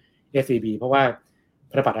SCB เพราะว่า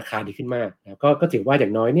พันธบัตรราคาดีขึ้นมากนะก็ถือว่าอย่า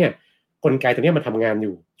งน้อยเนี่ยกลไกตัวนี้มันทำงานอ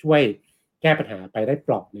ยู่ช่วยแก้ปัญหาไปได้เป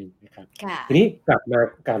ราะนึงนะครับทีนี้กลับมา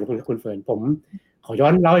การลงทุนกับคุณเฟิร์นผมขอย้อ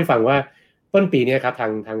นเล่าให้ฟังว่าต้นปีนี้ครับ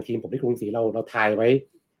ทางทีมผมที่กรุงศรีเราทายไว้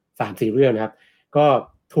 3-4 เรื่องนะครับก็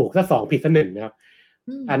ถูกซะ2ผิดซะ1นะครับ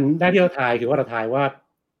อันแรกที่เราทายคือว่าเราทายว่า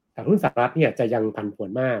ตลาดหุ้นสหรัฐเนี่ยจะยังผันผวน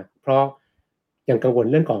มากเพราะยังกังวล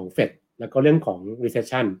เรื่องของเฟดแล้วก็เรื่องของ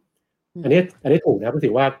recession อันนี้ถูกนะครับรู้สึ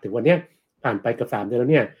กว่าถึงวันนี้ผ่านไปเกือบ3 เดือนแล้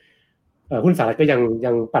วเนี่ยหุ้นสหรัฐก็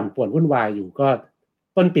ยังปั่นป่วนวุ่นวายอยู่ก็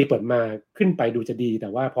ต้นปีเปิดมาขึ้นไปดูจะดีแต่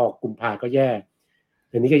ว่าพอกุมภาก็แย่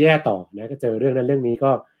เดือนนี้ก็แย่ต่อนะก็เจอเรื่องนั้นเรื่องนี้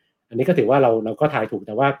ก็อันนี้ก็ถือว่าเราก็ทายถูกแ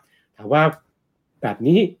ต่ว่าถามว่าแบบ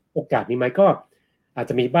นี้โอกาสมีไหมก็อาจ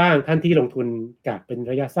จะมีบ้างท่านที่ลงทุนกะเป็น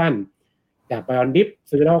ระยะสั้นอยากไปออนดิฟ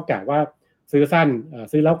ซื้อแล้วกะว่าซื้อสั้น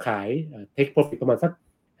ซื้อแล้วขายเทคโปรฟิตประมาณสัก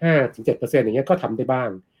 5-7% อย่างเงี้ยก็ทำได้บ้าง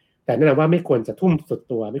แต่แนะนำว่าไม่ควรจะทุ่มสุด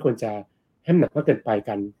ตัวไม่ควรจะให้หนักมากเกินไป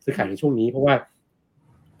กันซื้อขายในช่วงนี้เพราะว่า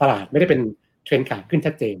ตลาดไม่ได้เป็นเทรนด์ขาขึ้น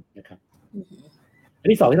ชัดเจนนะครับอัน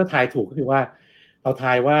ที่2ที่เราทายถูกก็คือว่าเราท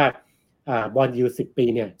ายว่าบอนด์ยิลด์10 ปี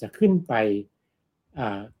เนี่ยจะขึ้นไป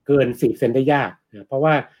เกิน 4% ได้ยากนะเพราะว่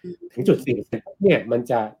าถึงจุด 4% เนี่ยมัน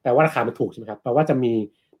จะแปลว่าราคามันถูกใช่ไหมครับแปลว่าจะมี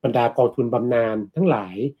บรรดากองทุนบำนาญทั้งหลา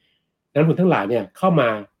ยนักลงทุนทั้งหลายเนี่ยเข้ามา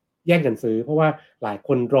แย่งกันซื้อเพราะว่าหลายค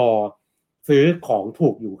นรอซื้อของถู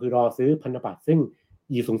กอยู่คือรอซื้อพันธบัตรซึ่ง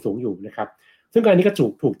ยิลด์สูงอยู่นะครับซึ่งการนี้ก็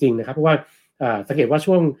ถูกจริงนะครับเพราะว่าสังเกตว่า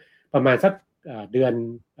ช่วงประมาณสักเดือน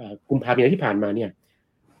กุมภาพันธ์ที่ผ่านมาเนี่ย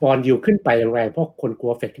บอนด์ยิลด์ขึ้นไปแรงๆเพราะคนกลั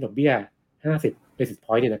วเฟดขึ้นดอกเบี้ย50 basis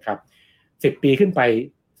point เนี่ยนะครับ10 ปีขึ้นไป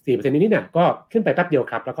 4% นิดๆเนี่ยก็ขึ้นไปแป๊บเดียว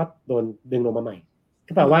ครับแล้วก็โดนดึงลงมาใหม่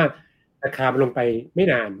ก็แปลว่าราคามันลงไปไม่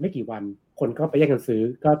นานไม่กี่วันคนก็ไปแย่งกันซื้อ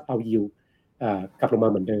ก็เอายิลด์กลับลงมา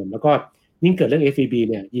เหมือนเดิมแล้วก็ยิ่งเกิดเรื่อง FCB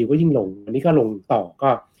เนี่ยยิลด์ก็ยิ่งลงอันนี้ก็ลงต่อก็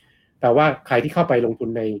แปลว่าใครที่เข้าไปลงทุน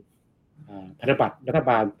ในพันธบัตรรัฐ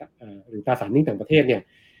บาลหรือตราสารหนี้ต่างประเทศเนี่ย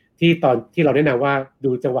ที่ตอนที่เราแนะนำว่า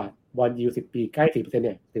ดูจังหวะบอนด์ยิลด์10 ปีใกล้ 4% เ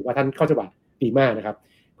นี่ยถือว่าท่านเข้าจังหวะดีมากนะครับ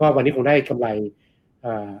ก็วันนี้คงได้กำไร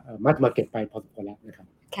มาเก็ตไปพอสมควรแล้วนะครับ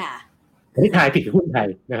ค่ะอันนี้ทายผิดกับหุ้นไทย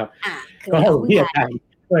นะครับก็ที่จะทาย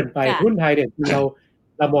เกินไปหุ้นไทยเนี่ยเ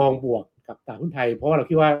รามองบวกกับตลาดหุ้นไทยเพราะว่าเรา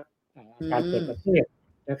คิดว่าการเปิดประเทศ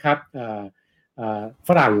นะครับฝ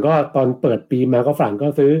รั่งก็ตอนเปิดปีมาก็ฝรั่งก็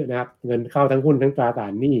ซื้อนะครับเงินเข้าทั้งหุ้นทั้งตราสา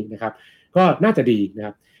รหนี้นะครับก็น่าจะดีนะค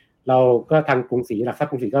รับเราก็ทางกรุงศรีหลักทรัพย์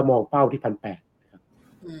กรุงศรีก็มองเป้าที่ 1,800 นะครับ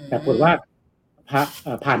แต่ผลว่า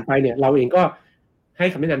ผ่านไปเนี่ยเราเองก็ให้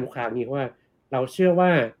คำแนะนำลูกค้านี้ว่าเราเชื่อว่า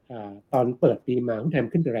ตอนเปิดปีมาหุ้นไทย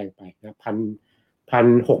ขึ้นแรงไปนะ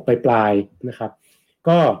1,600 ปลายนะครับ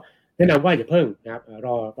ก็แนะนำว่าอย่าเพิ่งนะครับร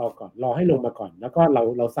อก่อนรอให้ลงมาก่อนแล้วก็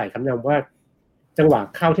เราใส่คำแนะนำว่าจังหวะ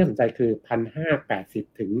เข้าที่สนใจคือ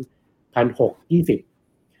 1,580 ถึง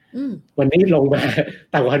 1,620 วันนี้ลงมา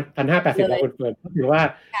ต่ำกว่า 1,580 แล้วคุณเฟิร์นก็ถือว่า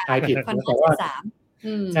ทายผิดแต่ว่า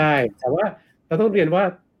ใช่แต่ว่าเราต้องเรียนว่า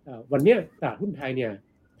วันนี้ตลาดหุ้นไทยเนี่ย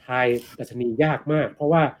ทายดัชนียากมากเพราะ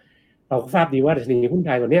ว่าเราทราบดีว่าดัชนีหุ้นไท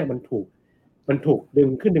ยตัวนี้มันถูกดึง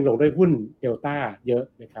ขึ้นดึงลงด้วยหุ้นเดลต้าเยอะ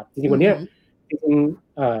นะครับจริงๆวันนี้จริง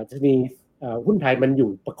ๆดัชนีหุ้นไทยมันอยู่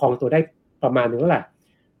ประคองตัวได้ประมาณนึงแล้วแหละ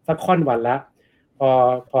สักค่อนวันละ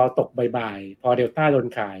พอตกบ่ายๆพอเดลต้าโดน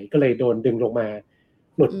ขายก็เลยโดนดึงลงมา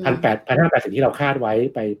หลุด 1,800-1,580 ที่เราคาดไว้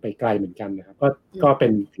ไปไกลเหมือนกันนะครับก็เป็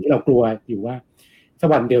นสิ่งที่เรากลัวอยู่ว่าสัก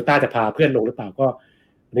วันเดลต้าจะพาเพื่อนลงหรือเปล่าก็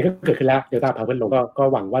อันนี้ก็เกิดขึ้นแล้วเดลต้าพาเพื่อนลงก็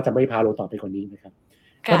หวังว่าจะไม่พาลงต่อไปกว่านี้นะครับ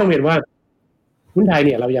ก็ต้องเรียนว่าหุ้นไทยเ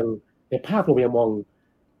นี่ยเรายังในภาพรวมยังมอง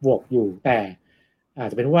บวกอยู่แต่อาจ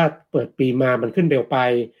จะเป็นเพราะว่าเปิดปีมามันขึ้นเร็วไป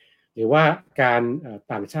หรือว่าการ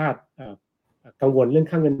ต่างชาติกังวลเรื่อง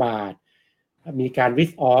ค่าเงินบาทมีการ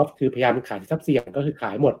risk off คือพยายามขายทรัพย์เสี่ยงก็คือข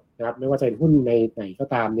ายหมดนะครับไม่ว่าจะเป็นหุ้นในไหนก็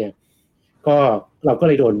ตามเนี่ยก็เราก็เ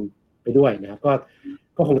ลยโดนไปด้วยนะครับ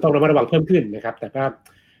ก็คงต้องระมัดระวังเพิ่มขึ้นนะครับแต่ก็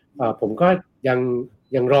ผมก็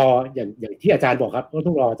ยังรออย่างที่อาจารย์บอกครับก็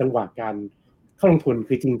ต้องรอจังหวะการเข้าลงทุน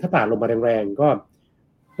คือจริงถ้าตลาดลงมาแรงๆก็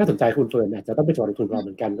น่าสนใจคุณเฟิร์นอาจจะต้องไปจอดลงทุนรอเห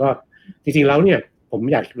มือนกันก็จริงๆแล้วเนี่ยผม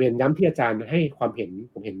อยากเรียนย้ำที่อาจารย์ให้ความเห็น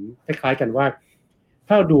ผมเห็นคล้ายๆกันว่า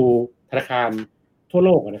ถ้าดูธนาคารทั่วโ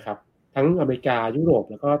ลกนะครับทั้งอเมริกายุโรป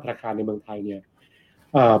แล้วก็ธนาคารในเมืองไทยเนี่ย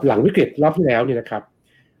หลังวิกฤตรอบที่แล้วเนี่ยนะครับ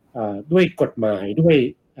ด้วยกฎหมายด้วย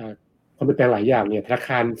ความเปลี่ยนแปลงหลายอย่างเนี่ยธนาค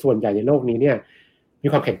ารส่วนใหญ่ในโลกนี้เนี่ยมี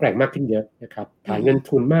ความแข็งแกร่งมากขึ้นเยอะนะครับถ่ายเงิน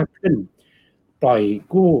ทุนมากขึ้นปล่อย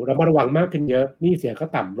กู้ระมัดระวังมากขึ้นเยอะหนี้เสียก็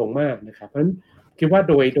ต่ำลงมากนะครับเพราะฉะนั้นคิดว่า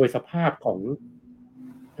โดยสภาพของ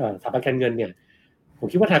สถาบันการเงินเนี่ยผม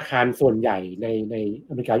คิดว่าธนาคารส่วนใหญ่ใน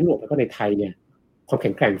อเมริกายุโรปแล้วก็ในไทยเนี่ยความแ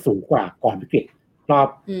ข็งแกร่งสูงกว่าก่อนวิกฤตรอบ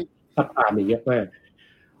ซับพลายเนี่ยเยอะมาก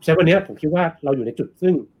ฉะนั้นวันนี้ผมคิดว่าเราอยู่ในจุด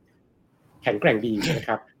ซึ่งแข็งแกร่งดีนะค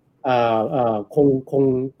รับ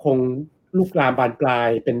คงลุกลามบานปลาย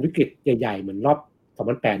เป็นวิกฤตใหญ่ๆเหมือนรอบ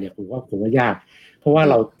2008เนี่ยผมว่ายากเพราะว่า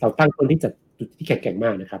เราตั้งต้นที่จะจุดที่แข็งแกร่งม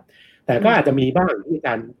ากนะครับแต่ก็อาจจะมีบ้างที่ก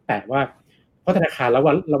ารแตะว่าเพราะธนาคารร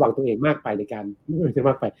ะวังตัวเองมากไปในการไม่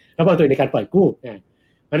มากไประวังตัวเองในการปล่อยกู้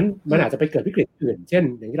มันอาจจะไปเกิดวิกฤตอื่นเช่น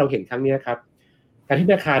อย่างที่เราเห็นครั้งนี้ครับการที่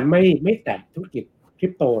ธนาคารไม่แตะธุรกิจคริ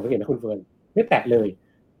ปโตสังเกตไหมคุณเฟิร์นไม่แตะเลย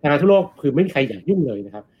ธนาคารทั่วโลกคือไม่มีใครอยากยุ่งเลยน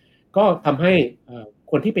ะครับก็ทำให้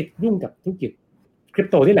คนที่ไปยุ่งกับธุรกิจคริป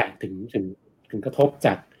โตนี่แหละถึงกระทบจ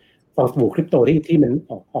ากฟองสบู่คริปโตที่มัน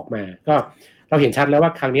ออกมาก็เราเห็นชัดแล้วว่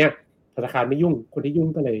าครั้งนี้ธนาคารไม่ยุ่งคนที่ยุ่ง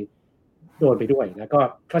ก็เลยโดนไปด้วยแล้ว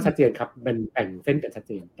ก็ชัดเจนครับมันแบ่งเส้นกันชัดเ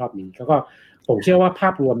จนรอบนี้ก็ผมเชื่อว่าภา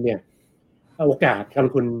พรวมเนี่ยโอกาสการล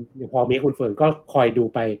งทุนพอมีคุณเฟิร์นก็คอยดู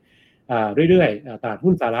ไปเรื่อยๆตลาด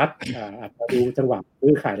หุ้นสหรัฐอาจจะดูจังหวะซื้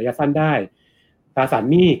อขายระยะสั้นได้ตราสาร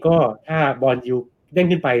หนี้ก็ถ้าบอนด์ยิลด์เด้ง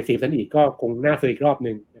ขึ้นไป 4% อีกก็คงน่าซื้ออีกรอบ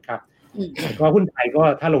นึงนะครับก็หุ้นไทยก็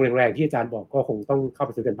ถ้าลงแรงๆที่อาจารย์บอกก็คงต้องเข้าไป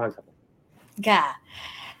ซื้อกันบ้างครับค่ะ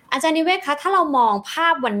อาจารย์นิเวศคะถ้าเรามองภา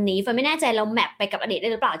พวันนี้ฝนไม่แน่ใจเราแมปไปกับอดีตได้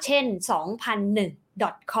หรือเปล่าเช่น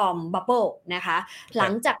 2001.com bubble นะคะหลั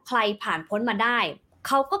งจากใครผ่านพ้นมาได้เ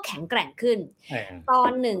ขาก็แข็งแกร่งขึ้นตอ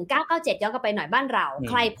น1997ย้อนกลับไปหน่อยบ้านเรา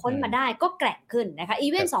ใครพ้นมาได้ก็แกร่งขึ้นนะคะอี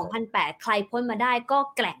เวนต์2008ใครพ้นมาได้ก็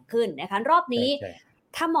แกร่งขึ้นนะคะรอบนี้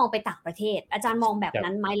ถ้ามองไปต่างประเทศอาจารย์มองแบบ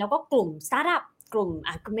นั้นไหมแล้วก็กลุ่มสตาร์ทอัพกลุ่ม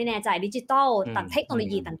ไม่แน่ใจดิจิทัลตัดเทคโนโล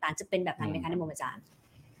ยีต่างๆจะเป็นแบบนั้นไหมคะในมุมอาจารย์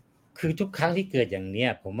คือทุกครั้งที่เกิดอย่างเนี้ย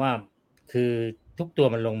ผมว่าคือทุกตัว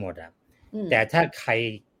มันลงหมดอ่ะแต่ถ้าใคร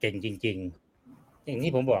เก่งจริงๆอย่าง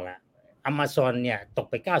ที่ผมบอกอ่ะ Amazon เนี่ยตก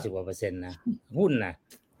ไป90%นะหุ้นนะ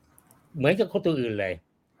เหมือนกับคนตัวอื่นเลย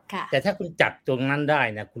แต่ถ้าคุณจับตัวนั้นได้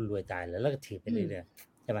นะคุณรวยตายแล้วก็ถือไปเรื่อย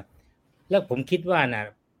ๆใช่ไหมแล้วผมคิดว่านะ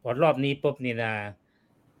พอรอบนี้ปุ๊บนี่นะ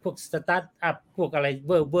พวกสตาร์ทอัพพวกอะไรเ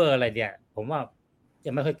วอร์อะไรเนี่ยผมว่าจ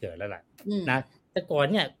ะไม่ค่อยเกิดแล้วล่ะนะแต่ก่อน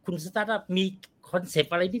เนี่ยคุณสตาร์ทอัพมีคอนเซป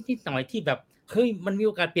ต์อะไรนิดๆหน่อยที่แบบเฮ้ยมันมีโ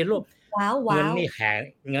อกาสเปลี่ยนโลกเงินนี่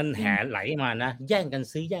เงินแห่ไหลมานะแย่งกัน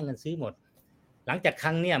ซื้อหมดหลังจากค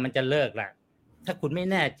รั้งเนี้ยมันจะเลิกละถ้าคุณไม่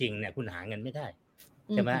แน่จริงเนี่ยคุณหาเงินไม่ได้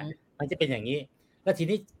ใช่ไหมมันจะเป็นอย่างนี้แล้วที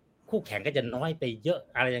นี้คู่แข่งก็จะน้อยไปเยอะ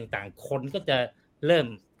อะไรต่างๆคนก็จะเริ่ม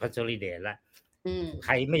consolidate ละใค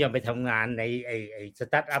รไม่ยอมไปทำงานในไอ้ส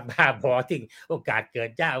ตาร์ทอัพบ้าบอที่โอกาสเกิด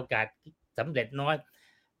ยากโอกาสสำเร็จน้อย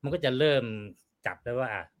มันก็จะเริ่มจับได้ว่า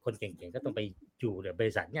คนเก่งๆก็ต้องไปอยู่ในบ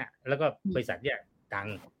ริษัทเนี่ยแล้วก็บริษัทเนี่ยดัง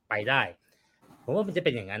ไปได้ผมว่ามันจะเ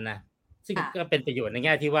ป็นอย่างนั้นนะซึ่งก็เป็นประโยชน์ในแ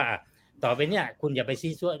ง่ที่ว่าต่อไปเนี่ยคุณอย่าไปซี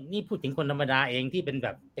ซัวนี่พูดถึงคนธรรมดาเองที่เป็นแบ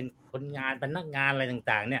บเป็นคนงานพนักงานอะไร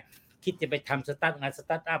ต่างๆเนี่ยคิดจะไปทำสตาร์ท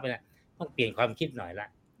อัพเนี่ยต้องเปลี่ยนความคิดหน่อยละ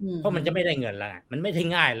เพราะมันจะไม่ได้เงินละมันไม่ได้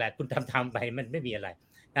ง่ายแหละคุณทำไปมันไม่มีอะไร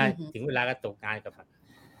ถึงเวลาก็ตกงานกับ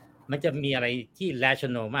มันจะมีอะไรที่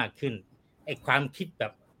rational มากขึ้นไอ้ความคิดแบ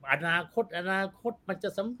บอนาคตมันจะ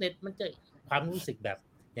สำเร็จมันจะความรู้สึกแบบ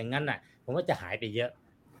อย่างนั้นน่ะผมว่าจะหายไปเยอะ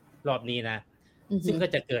รอบนี้นะซึ่งก็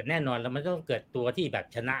จะเกิดแน่นอนแล้วมันต้องเกิดตัวที่แบบ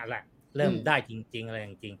ชนะละเริ่มได้จริงๆอะไรจ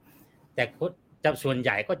ริงๆแต่ส่วนให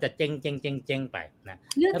ญ่ก็จะเจ๊งไปนะ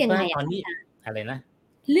เลือกยังไงตอนนี้อะไรนะ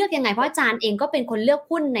เลือกยังไงเพราะอาจารย์เองก็เป็นคนเลือก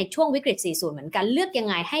หุ้นในช่วงวิกฤต40เหมือนกันเลือกยัง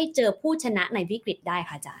ไงให้เจอผู้ชนะในวิกฤตได้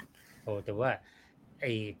คะอาจารย์โอ้แต่ว่า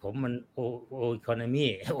ผมมันโออีโคโนมี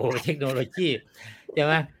โอเทคโนโลยีใช่ไ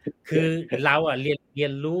หมคือเราอ่ะเรีย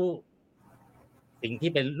นรู้สิ่ง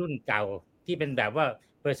ที่เป็นรุ่นเก่าที่เป็นแบบว่า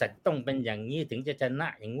บริษัทต้องเป็นอย่างนี้ถึงจะชนะ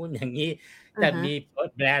อย่างงู้นอย่างนี้แต่มี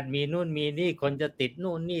แบรนด์มีนู่นมีนี่คนจะติด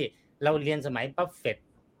นู่นนี่เราเรียนสมัยบัฟเฟตต์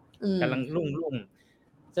กำลังรุ่ง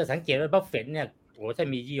จะสังเกตว่าบัฟเฟตต์เนี่ยโอ้ถ้า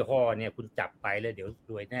มียี่ห้อเนี่ยคุณจับไปเลยเดี๋ยว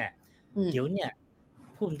รวยแน่เดี๋ยวเนี่ย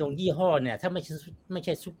พูดตรงยี่ห้อเนี่ยถ้าไม่ใ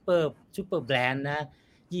ช่ซูเปอร์แบรนด์นะ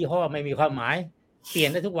ยี่ห้อไม่มีความหมายเปลี่ยน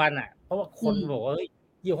ได้ทุกวันอ่ะเพราะว่าคนบอกว่า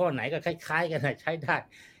ยี่ห้อไหนก็คล้ายๆกันใช้ได้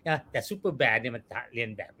นะแต่ซูเปอร์แบรนด์เนี่ยมันเรียน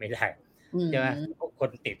แบบไม่ได้ใช่ไหมเพราะคน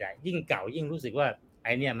ติดอ่ะยิ่งเก่ายิ่งรู้สึกว่าไอ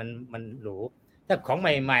เนี่ยมันหรูถ้าของใ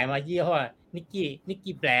หม่ๆมายี่ห้อนิก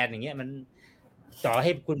กี้แบรนด์อย่างเงี้ยมันต่อใ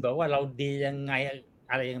ห้คุณบอกว่าเราดียังไง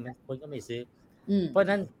อะไรยังไงคนก็ไม่ซื้อเพราะ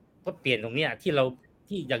นั้นก็เปลี่ยนตรงเนี้ยที่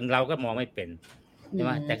อย่างเราก็มองไม่เป็นใช่ไห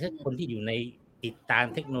มแต่ถ้าคนที่อยู่ในติดตาม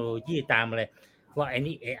เทคโนโลยีตามอะไรว่าไอ้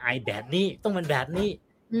นี่ AI แบบนี้ต้องมันแบบนี้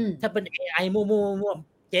ถ้าเป็น AI มั่ว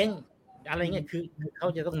เจ๊งอะไรเงี้ยคือเขา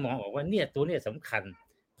จะต้องมองออกว่าเนี่ยตัวเนี่ยสำคัญ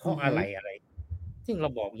เพราะอะไรซึ่งเรา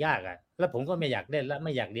บอกยากอ่ะแล้วผมก็ไม่อยากเล่นแล้วไ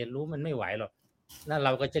ม่อยากเรียนรู้มันไม่ไหวหรอกแล้วเร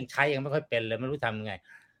าก็ยังใช้ยังไม่ค่อยเป็นเลยไม่รู้ทำไง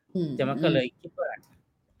จะมันก็เลยคิดว่า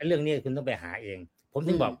เรื่องนี้คุณต้องไปหาเองผม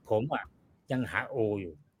ถึงบอกผมอ่ะยังหาโออ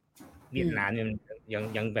ยู่เวียดนาม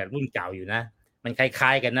ยังแบบรุ่นเก่าอยู่นะมันคล้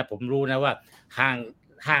ายๆกันนะผมรู้นะว่า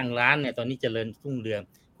ห้างร้านเนี่ยตอนนี้เจริญรุ่งเรือง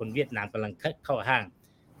คนเวียดนามกำลังเข้าห้าง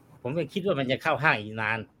ผมก็คิดว่ามันจะเข้าห้างอีกน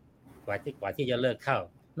านกว่าที่จะเลิกเข้า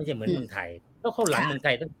ไม่ใช่เหมือนเมืองไทยแล้วเข้าหลังเมืองไท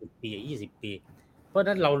ยตั้ง10 ปี20 ปีเพราะฉะ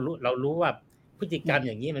นั้นเรารู้ว่าพฤติกรรมอ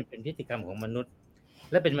ย่างนี้มันเป็นพฤติกรรมของมนุษย์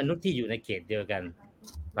และเป็นมนุษย์ที่อยู่ในเขตเดียวกัน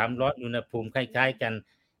ความร้อนอุณหภูมิคล้ายๆกัน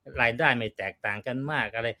รายได้ไม่แตกต่างกันมาก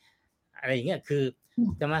อะไรอย่างเงี้ยคือ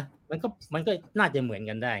ใช่ไหมมันก็น่าจะเหมือน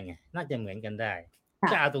กันได้ไงน่าจะเหมือนกันได้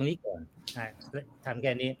ก็เอาตรงนี้ก่อนทำแ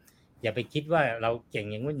ค่นี้อย่าไปคิดว่าเราเก่ง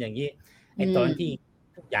อย่างนู้นอย่างนี้ไอ้ตอนที่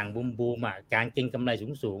ทุกอย่างบูมอ่ะการเก็งกำไร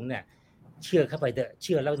สูงเนี่ยเชื่อเข้าไปเถอะเ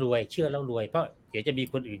ชื่อแล้วรวยเพราะเดี๋ยวจะมี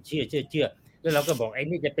คนอื่นเชื่อแล้วเราก็บอกไอ้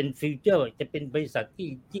นี่จะเป็นฟิวเจอร์จะเป็นบริษัทที่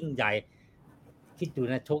ยิ่งใหญ่คิดดู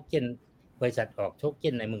นะโทเค็นบริษัทออกโทเค็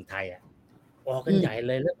นในเมืองไทยอ่ะออกกันใหญ่เ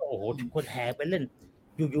ลยแล้วก็โอ้โหทุกคนแห่ไปเล่น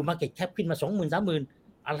อยู่มาร์เก็ตแคปขึ้นมา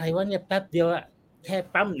 20,000-30,000 อะไรวะเนี่ยแป๊บเดียวอะแค่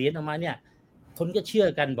ปั๊มเหรียญออกมาเนี่ยคนก็เชื่อ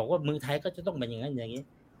กันบอกว่าเมืองไทยก็จะต้องเป็นอย่างนั้นอย่างนี้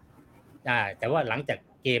แต่ว่าหลังจาก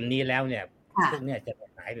เกมนี้แล้วเนี่ยพวกเนี้ยจะ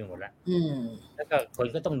หายไปหมดละแล้วก็คน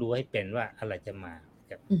ก็ต้องรู้ให้เป็นว่าอะไรจะมา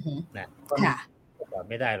นะก็ตอบ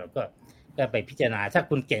ไม่ได้หรอกก็ไปพิจารณาถ้า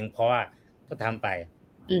คุณเก่งพอก็ทำไป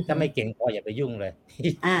ถ้าไม่เก่งพออย่าไปยุ่งเลย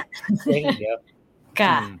เดี๋ยว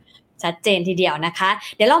ค่ะชัดเจนทีเดียวนะคะ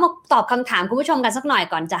เดี๋ยวเรามาตอบคำถามคุณผู้ชมกันสักหน่อย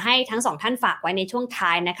ก่อนจะให้ทั้งสองท่านฝากไว้ในช่วงท้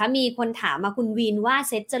ายนะคะมีคนถามมาคุณวีนว่า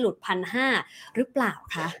เซ็ตจะหลุด 1,500 หรือเปล่า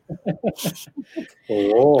คะโอ้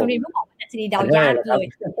คุณวีนบอกว่าจะดีเดายากเลย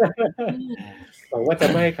หวังว่าจะ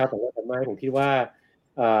ไม่ครับหวังว่าจะไม่ผมคิดว่า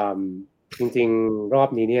จริงๆรอบ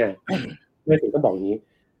นี้เนี่ยเมื่อถึงก็บอกนี้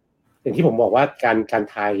อย่างที่ผมบอกว่าการ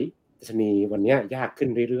ทายดัชนีวันนี้ยากขึ้น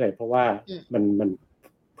เรื่อยๆเพราะว่ามัน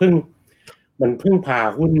เพิ่งพา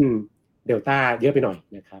หุ้นเดลต้าเยอะไปหน่อย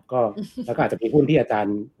นะครับก็แล้วก็อาจจะมีหุ้นที่อาจาร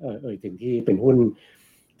ย์ถึงที่เป็นหุ้น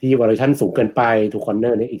ที่ valuation สูงเกินไปถูกคอร์เนอ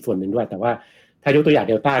ร์ในอีกส่วนหนึ่งด้วยแต่ว่าถ้ายกตัวอย่าง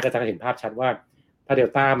เดลต้าก็จะเห็นภาพชัดว่าถ้าเดล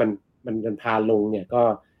ต้ามันพาลงเนี่ยก็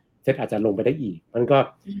เซ็ตอาจจะลงไปได้อีกมันก็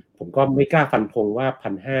ผมก็ไม่กล้าฟันธงว่า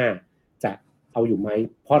 1,500 จะเอาอยู่ไหม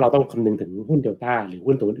เพราะเราต้องคำนึงถึงหุ้นเดลต้าหรือ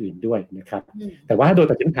หุ้นตัวอื่นด้วยนะครับแต่ว่าโดย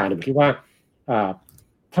ตัดสินฐานผมคิดว่า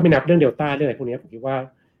ถ้าไม่นับเรื่องเดลต้าเรื่องอะไรพวกนี้ผมคิดว่า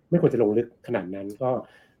ไม่ควรจะลงลึกขนาดนั้นก็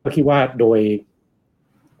คิดว่าโดย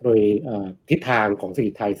ทิศทางของเศรษฐ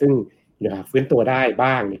กิจไทยซึ่งอยากฟื้นตัวได้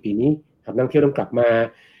บ้างในปีนี้ครับนักท่องเที่ยวต้องกลับมา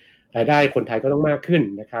รายได้คนไทยก็ต้องมากขึ้น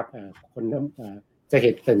นะครับคนจะเ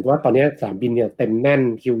ห็นว่าตอนนี้สนามบินเนี่ยเต็มแน่น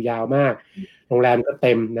คิวยาวมากโรงแรมก็เ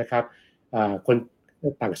ต็มนะครับคน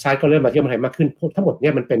ต่างชาติก็เริ่มมาเที่ยวเมืองไทยมากขึ้นทั้งหมดเนี่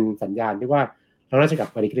ยมันเป็นสัญญาณที่ว่าเราน่าจะกลับ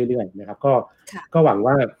มาดีขึ้นเรื่อยๆนะครับก็หวัง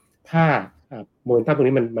ว่าถ้าโมเมนตัมตรง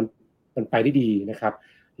นี้มันไปได้ดีนะครับ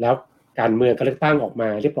แล้วการเมืองการเลือกตั้งออกมา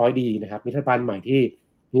เรียบร้อยดีนะครับมีรัฐบาลใหม่ที่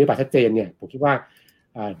มีนโยบายชัดเจนเนี่ยผมคิดว่า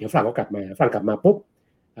เดี๋ยวฝรั่งก็กลับมาปุ๊บ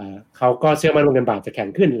เขาก็เชื่อมั่นว่าเงินบาทจะแข็ง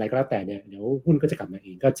ขึ้นอะไรก็แล้วแต่เนี่ยเดี๋ยวหุ้นก็จะกลับมาเอ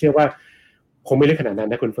งก็เชื่อว่าคงไม่ลึกขนาดนั้น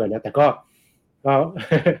นะคุณเฟิร์นนะแต่ก็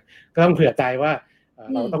ต้องเผื่อใจว่า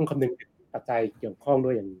เราต้องคำนึงปัจจัยเกี่ยวข้องด้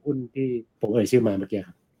วยอย่างหุ้นที่ผมเอ่ยชื่อมาเมื่อกี้ค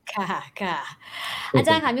รับ ค่ะอาจ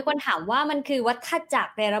ารย์ค่ะมีคนถามว่ามันคือวัฏจัก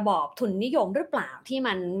รในระบอบทุนนิยมหรือเปล่าที่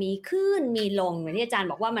มันมีขึ้นมีลงเหมือนที่อาจารย์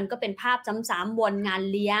บอกว่ามันก็เป็นภาพซ้ำๆวนงาน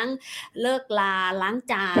เลี้ยงเลิกลาล้าง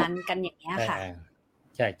จานกันอย่างเงี้ยค่ะ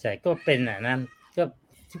ใช่ๆก็เป็นนะก็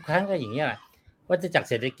ทุกครั้งก็อย่างเงี้ยวัฏจักร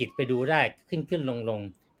เศรษฐกิจไปดูได้ขึ้นลง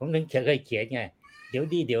ผมนึกเคยเขียนไงเดี๋ยว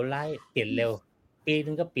ดีเดี๋ยวร้ายเปลี่ยนเร็วปีนึ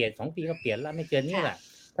งก็เปลี่ยน2ปีก็เปลี่ยนแล้วไม่เกินนี้แหละ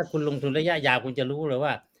ถ้าคุณลงทุนระยะยาวคุณจะรู้เลยว่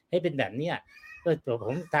าให้เป็นแบบเนี้ยตัวผ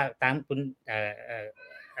มตามคุณ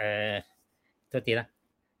ตัวทีนะ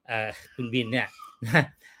คุณบินเนี่ย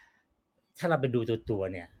ถ้าเราไปดูตัว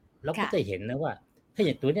เนี่ยเราก็จะเห็นนะว่าถ้าอ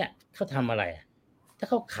ย่างตัวเนี่ยเขาทำอะไรถ้า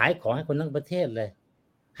เขาขายของให้คนทั้งประเทศเลย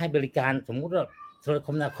ให้บริการสมมุติว่าโทรค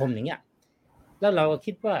มนาคมอย่างเงี้ยแล้วเรา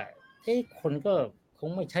คิดว่าคนก็คง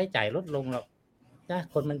ไม่ใช้จ่ายลดลงหรอกนะ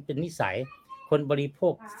คนมันเป็นนิสัยคนบริโภ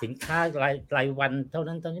คสินค้ารายวันเท่า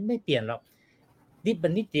นั้นตอนนี้ไม่เปลี่ยนหรอก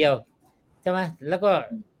นิดเดียวใช่ไหมแล้วก็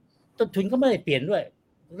ต้นทุนก็ไม่ได้เปลี่ยนด้วย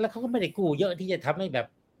แล้วเขาก็ไม่ได้กู้เยอะที่จะทำให้แบบ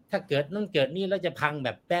ถ้าเกิดนั่นเกิดนี่แล้วจะพังแบ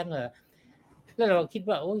บแป้งแล้วเราคิด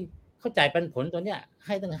ว่าโอ้ยเขาจ่ายปันผลตัวเนี้ยใ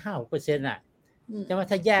ห้ตั้ง 5-6% อ่ะใช่ไหม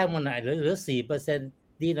ถ้าแยกมันหรือ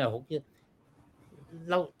 4% ดีหน่อย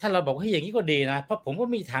ถ้าเราบอกให้อย่างนี้ก็ดีนะเพราะผมก็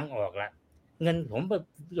มีทางออกละเงินผมไป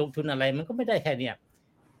ลงทุนอะไรมันก็ไม่ได้แค่เนี้ย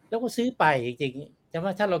แล้วก็ซื้อไปจริงๆใช่ไหม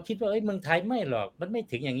ถ้าเราคิดว่าเมืองไทยไม่หรอกมันไม่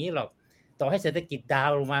ถึงอย่างนี้หรอกต่อให้เศรษฐกิจดาว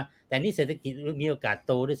ลงมาแต่นี่เศรษฐกิจมีโอกาสโ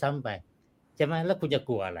ตด้วยซ้ำไปใช่ไหมแล้วคุณจะ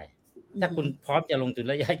กลัวอะไรถ้าคุณพร้อมจะลงทุน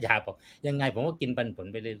ระยะยาวบอกยังไงผมก็กินปันผล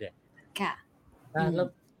ไปเรื่อยๆค่ะแล้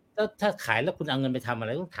วถ้าขายแล้วคุณเอาเงินไปทำอะไร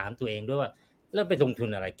ต้องถามตัวเองด้วยว่าแล้วไปลงทุน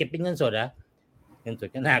อะไรเก็บเป็นเงินสดเหรอเงินสด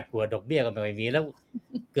ก็น่ากลัวดอกเบี้ยก็ไม่มีแล้ว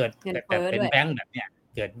เกิดแบบเป็นแบงค์แบบเนี้ย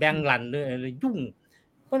เกิดแบงค์รันเลยยุ่ง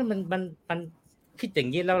เพราะมันคิดอย่า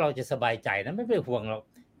งนี้แล้วเราจะสบายใจนะไม่ไปห่วงหรอก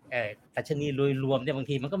ดัชนีโดยรวมเนี่ยบาง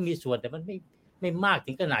ทีมันก็มีส่วนแต่มันไม่มาก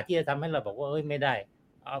ถึงขนาดที่จะทำให้เราบอกว่าไม่ได้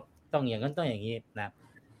เอาต้องอย่างนั้นต้องอย่างนี้นะ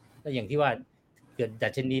แล้วอย่างที่ว่าเกิดดั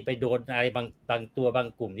ชนีไปโดนอะไรบางตัวบาง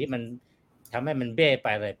กลุ่มที่มันทำให้มันเบ้ไป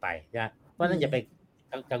อะไรไปนะเพราะนั้นอย่าไป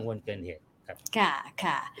กังวลเกินเหตุครับ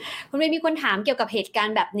ค่ะคุณเมย์มีคนถามเกี่ยวกับเหตุการ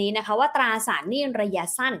ณ์แบบนี้นะคะว่าตราสารหนี้ระยะ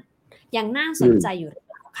สั้นยังน่าสนใจอยู่หรือ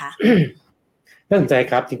เปล่าคะน่าสนใจ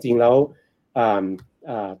ครับจริงๆแล้ว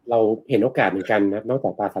เราเห็นโอกาสเหมือนกันนะนอกจา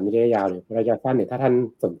กตราสารหนี้ระยะยาวหรือระยะสั้นเนี่ยถ้าท่าน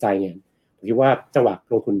สนใจเนี่ยผมคิดว่าจังหวะ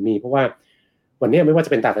ลงทุนมีเพราะว่าวันนี้ไม่ว่าจ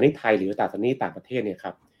ะเป็นตราสารหนี้ไทยหรือตราสารหนี้ต่างประเทศเนี่ยค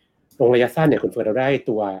รับลงระยะสั้นเนี่ยคุณเฟิร์นเราได้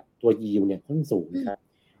ตัวยิลด์เนี่ยค่อนข้างสูงครับ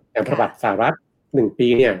อย่างพันธบัตรสหรัฐ1ปี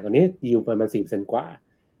เนี่ยตอนนี้ยิลด์ประมาณ 4% กว่า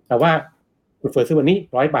แต่ว่าคุณเฟิร์นซื้อวันนี้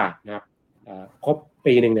100 บาทนะครับครบ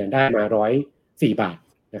ปีนึงเนี่ยได้มา104 บาท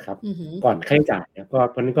นะครับก่อนค่าใช้จ่ายนะก็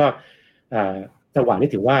เพราะนั้นก็จังหวะนี้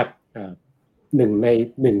ถือว่า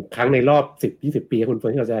1 ครั้งในรอบ 10-20 ปีคุณเฟิ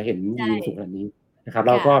ร์นที่เราจะเห็นยิลด์สูงขนาดนี้นะครับ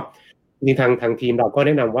เราก็จริงทางทีมเราก็แ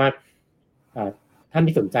นะนำว่าท่าน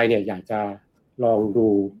ที่สนใจเนี่ยอยากจะลองดู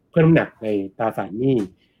เพิ่มน้ำหนักในตราสารหนี้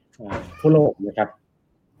ทั่วโลกนะครับ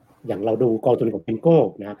อย่างเราดูกองทุนของ Pinko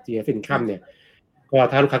นะครับ GF Income เนี่ยก็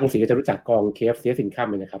ถ้าลูกค้ากรุงศรีก็จะรู้จักกอง KFCS Income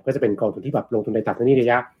เลยนะครับก็จะเป็นกองทุนที่แบบลงทุนในตราสารหนี้ระ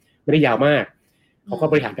ยะไม่ได้ยาวมากเขาก็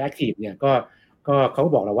บริหารแบบแอคทีฟเนี่ยก็เขา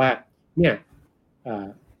ก็บอกเราว่าเนี่ย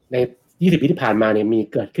ใน20 ปีที่ผ่านมาเนี่ยมี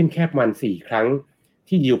เกิดขึ้นแค่ประมาณ4 ครั้ง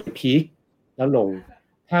ที่ยิลด์พีคแล้วลง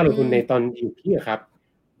ถ้าลงทุนในตอนยิลด์พีคครับ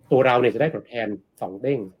ตัวเราเนี่ยจะได้ผลตอบแทน2 เ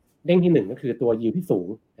ด้งที่1ก็คือตัวยิลด์ที่สูง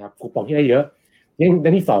นะครับคูปองที่ได้เยอะเ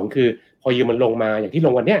ด้งที่2คือพอยิลด์มันลงมาอย่างที่ล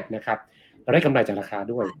งวันเนี้ยนะครับเราได้กำไรจากราคา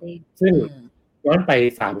ด้วยซึ่งย้อนไป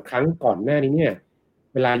3 ครั้งก่อนหน้านี้เนี่ย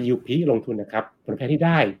เวลายิลด์พีคลงทุนนะครับผลตอบแทนที่ไ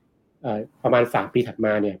ด้ประมาณ3 ปีถัดม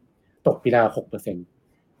าเนี่ยตกปีละ 6% น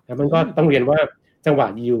ะมันก็ต้องเรียนว่าจังหวะ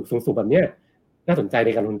ยิลด์สูงๆแบบเนี้ยน่าสนใจใน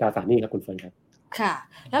การลงทุนตราสารหนี้ครับคุณเฟิร์นครับค่ะ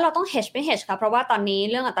แล้วเราต้อง hedge ไม่ hedge ครับเพราะว่าตอนนี้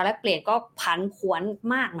เรื่องอัตราแลกเปลี่ยนก็ผันผวน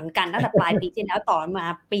มากเหมือนกันตั้งแต่ปลายปีที่แล้วต่อมา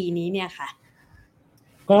ปีนี้เนี่ยค่ะ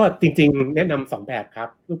ก็จริงๆแนะนำ2 แบบครับ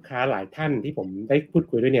ลูกค้าหลายท่านที่ผมได้พูด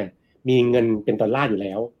คุยด้วยเนี่ยมีเงินเป็นดอลลาร์อยู่แ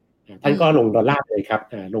ล้วท่านก็ลงดอลลาร์เลยครับ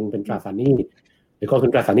ลงเป็นตราสารหนี้หรือกองทุ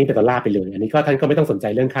นตราสารหนี้เป็นดอลลาร์ไปเลยอันนี้ก็ท่านก็ไม่ต้องสนใจ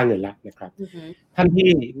เรื่องค่าเงินแล้วนะครับท่านที่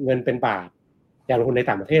เงินเป็นบาทอยากลงทุนใน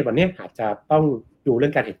ต่างประเทศวันนี้อาจจะต้องดูเรื่อ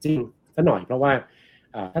งการ hedging ซะหน่อยเพราะว่า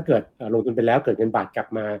ถ้าเกิดลงทุนไปแล้วเกิดเงินบาทกลับ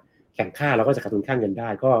มาแข็งค่าเราก็จะขาดทุนค่าเงินได้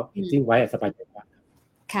ก็ hedging ไว้สบายใจกว่า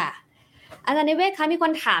ค่ะอาจารย์นิเวศคะมีค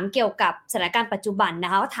นถามเกี่ยวกับสถานการณ์ปัจจุบันน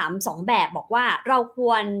ะคะว่าถาม2 แบบบอกว่าเราค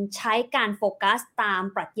วรใช้การโฟกัสตาม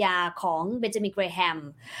ปรัชญาของเบนจามิน เกรแฮม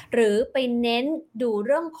หรือไปเน้นดูเ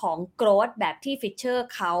รื่องของ growth แบบที่ฟิชเชอร์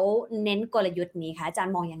เขาเน้นกลยุทธ์นี้คะอาจาร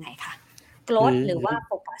ย์มองยังไงคะ growth หรือว่าโ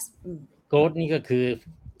ฟกัสgrowth นี่ก็คือ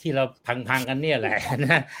ที่เราพังกันเนี่ยแหละน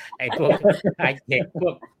ะไอ้พวกไฮเทคพว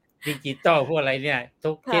กดิจิตอลพวกอะไรเนี่ยโท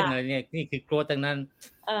เค็นอะไรเนี่ยนี่คือ growth ทั้งนั้น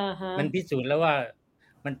มันพิสูจน์แล้วว่า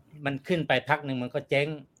มันขึ้นไปพักนึงมันก็เจ๊ง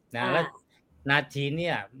นะแล้วนาทีเ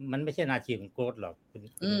นี่ยมันไม่ใช่นาทีของโกรธหรอก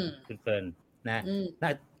คุณเฟิร์นนะ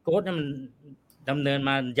โกรธนั้นมันดำเนิน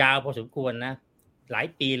มายาวพอสมควรนะหลาย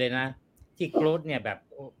ปีเลยนะที่โกรธเนี่ยแบ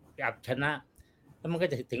บชนะแล้วมันก็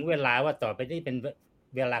จะถึงเวลาว่าต่อไปนี่เป็น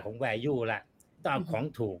เวลาของ value ละต้องเอาของ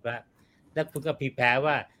ถูกแล้วคุณก็พรีแพร์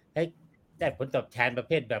ว่าให้ได้ผลตอบแทนประเ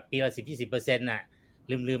ภทแบบปีละ 10-20% น่ะ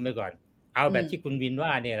ลืมไปก่อนเอาแบบที่คุณวินว่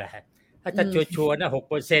าเนี่ยแหละถ้าชัวร์ๆนะ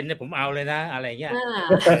 6% เนี่ยผมเอาเลยนะอะไรเงี้ย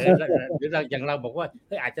หรือเราอย่างเราบอกว่าเ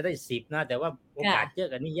ฮ้ยอาจจะได้10นะแต่ว่าโอกาสเยอะ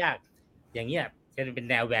กันนี่ยากอย่างเงี้ยจะเป็น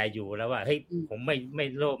แนวแวร์อยู่แล้วว่าเฮ้ยผมไม่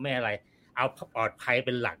โลภไม่อะไรเอาปลอดภัยเ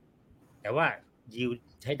ป็นหลักแต่ว่ายิว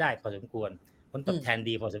ใช้ได้พอสมควรผลตอบแทน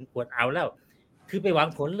ดีพอสมควรเอาแล้วคือไปหวัง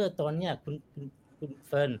ผลเลือดตอนเนี้ยคุณเ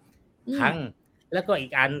ฟิร์นพังแล้วก็อี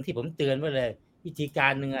กอันที่ผมเตือนไว้เลยวิธีกา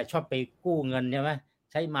รนึงชอบไปกู้เงินใช่มั้ย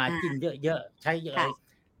ใช้มาจิ้นเยอะๆใช้เยอะ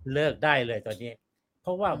เลิกได้เลยตอนนี้เพร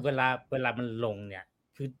าะว่าเวลามันลงเนี่ย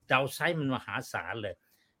คือดาวไซด์มันมหาศาลเลย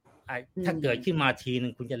ถ้าเกิดขึ้นมาทีนึ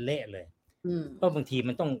งคุณจะเละเลยเพราะบางที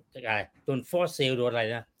มันต้องโดนฟอร์เซลโดนอะไร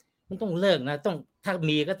นะมันต้องเลิกนะต้องถ้า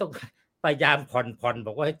มีก็ต้องพยายามผ่อนบ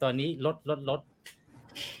อกว่าให้ตอนนี้ลด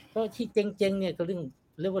ก็ที่เจ๊งๆเนี่ยก็เรื่อง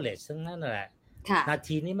leverage ทั้งนั้นแหละนา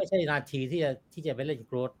ทีนี้ไม่ใช่นาทีที่จะไปเล่นโ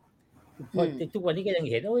กรธเพราะทุกวันนี้ก็ยัง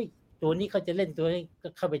เห็นโอ้ยตัวนี้เขาจะเล่นตัวนี้ก็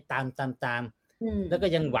เข้าไปตามแล้วก็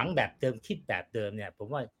ยังหวังแบบเดิมคิดแบบเดิมเนี่ยผม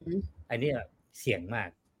ว่าอันนี้เสี่ยงมาก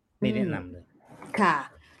ไม่แนะนำเลยค่ะ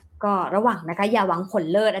ก็ระวังนะคะอย่าหวังผล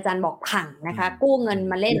เลิศอาจารย์บอกพังนะคะกู้เงิน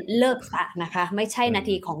มาเล่นเลิกซะนะคะไม่ใช่นา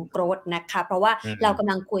ทีของโกรธนะคะเพราะว่าเราก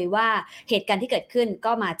ำลังคุยว่าเหตุการณ์ที่เกิดขึ้น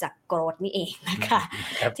ก็มาจากโกรธนี่เองนะคะ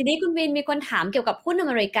ทีนี้คุณวินมีคนถามเกี่ยวกับหุ้นอ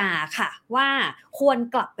เมริกาค่ะว่าควร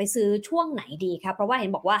กลับไปซื้อช่วงไหนดีคะเพราะว่าเห็น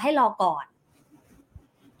บอกว่าให้รอก่อน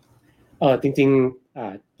จริง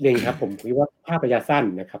ๆเรียนครับผมคิดว่าภาพระยะสั้น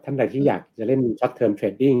นะครับท่านใดที่อยากจะเล่น short term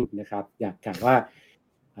trading นะครับอยากกะว่า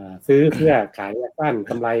ซื้อเพื่อขายระยะสั้น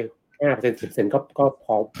กำไร 5% 10% ก็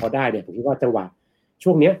พอได้เนี่ยผมคิดว่าจังหวะช่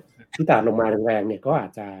วงเนี้ยที่ตลาดลงมาแรงๆเนี่ยก็อา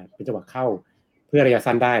จจะเป็นจังหวะเข้าเพื่อระยะ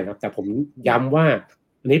สั้นได้นะครับแต่ผมย้ำว่า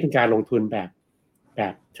อันนี้เป็นการลงทุนแบบ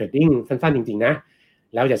เทรดดิ้งสั้นๆจริงๆนะ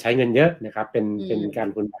แล้วอย่าใช้เงินเยอะนะครับเป็นการล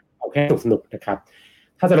งทุนแบบเอาแค่สนุกๆนะครับ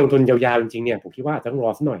ถ้าจะลงทุนยาวๆจริงๆเนี่ยผมคิดว่าอาจจะต้องร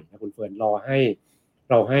อสักหน่อยนะคุณเฟิร์นรอ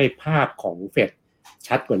ให้ภาพของเฟด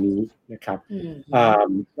ชัดกว่านี้นะครับ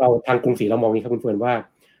เราทางกรุงศรีเรามองนี้ครับคุณเฟิร์นว่า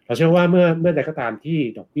เราเชื่อว่าเมื่อใดก็ตามที่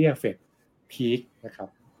ดอกเบี้ยเฟดพีคนะครับ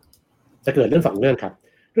จะเกิดเรื่อง2เรื่องครับ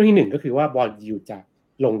เรื่องที่1ก็คือว่าบอนด์ยิลด์จะ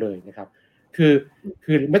ลงเลยนะครับ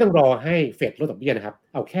คือไม่ต้องรอให้เฟดลดดอกเบี้ยนะครับ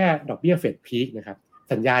เอาแค่ดอกเบี้ยเฟดพีคนะครับ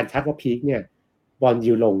สัญญาณชัดว่าพีคเนี่ยบอนด์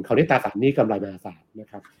ยิลด์ลงเขาได้ตราสารหนี้กำไรมหาศาลนะ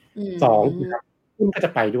ครับ2นะครับหุ้นก็จะ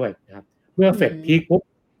ไปด้วยนะครับเมื่อเฟดพีคปุ๊บ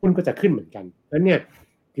หุ้นก็จะขึ้นเหมือนกันเพราะเนี่ย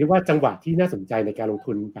คิดว่าจังหวะที่น่าสนใจในการลง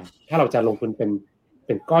ทุนแบบถ้าเราจะลงทุนเ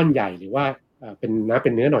ป็นก้อนใหญ่หรือว่าเป็น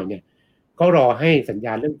เนื้อหน่อยเนี่ยก็รอให้สัญญ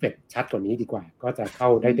าณเรื่องเฟดชัดกว่านี้ดีกว่าก็จะเข้า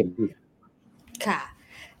ได้เต็มที่ค่ะ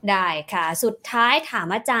ได้ค่ะสุดท้ายถาม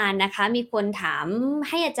อาจารย์นะคะมีคนถาม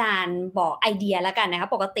ให้อาจารย์บอกไอเดียแล้วกันนะคะ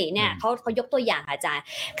ปกติเนี่ยเขายกตัวอย่างอาจารย์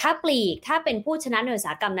ค่าปลีกถ้าเป็นผู้ชนะในอุตส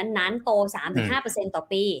าหกรรมนั้นๆโต 3-5% ต่อ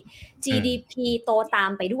ปี GDP โตตา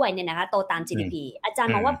มไปด้วยเนี่ยนะคะโตตาม GDP อาจาร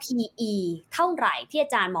ย์มองว่า PE เท่าไหร่ที่อา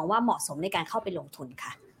จารย์มองว่าเหมาะสมในการเข้าไปลงทุน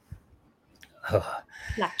ค่ะ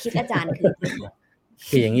หลักคิดอาจารย์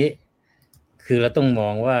คืออย่างนี้คือเราต้องมอ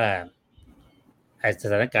งว่าส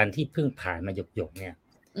ถานการณ์ที่เพิ่งผ่านมาหยกๆเนี่ย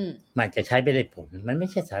มันจะใช้ไม่ได้ผลมันไม่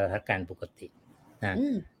ใช่สถานการณ์ปกตินะ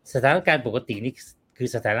สถานการณ์ปกตินี่คือ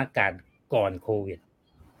สถานการณ์ก่อนโควิด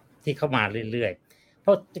ที่เข้ามาเรื่อยๆเพร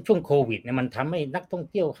าะช่วงโควิดเนี่ยมันทำให้นักท่อง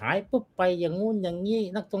เที่ยวหายปุ๊บไปอย่างงู้นอย่างนี้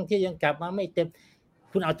นักท่องเที่ยวยังกลับมาไม่เต็ม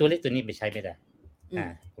คุณเอาตัวเลขตัวนี้ไปใช้ไม่ได้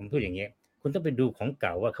ผมพูดอย่างนี้คุณต้องไปดูของเก่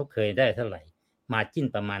าว่าเขาเคยได้เท่าไหร่มาจิ้น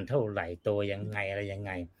ประมาณเท่าไหร่โตยังไงอะไรยังไ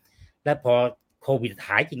งและพอโควิดห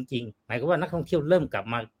ายจริงๆหมายความว่านักท่องเที่ยวเริ่มกลับ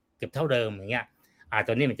มาเกือบเท่าเดิมอย่างเงี้ย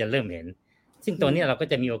ตัวนี้มันจะเริ่มเห็นซึ่งตัวนี้เราก็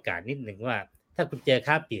จะมีโอกาสนิดหนึ่งว่าถ้าคุณเจอ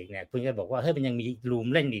ค่าปลีกเนี่ยคุณจะบอกว่าเฮ้ยมันยังมีรูม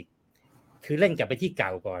เล่นอีกคือเล่นกลับไปที่เก่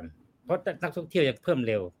าก่อนเพราะนักท่องเที่ยวจะเพิ่ม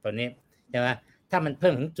เร็วตอนนี้ใช่ไหมถ้ามันเพิ่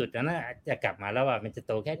มถึงจุดนั้นจะกลับมาแล้วว่ามันจะโ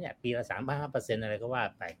ตแค่เนี้ยปีละ 3-5% อะไรก็ว่า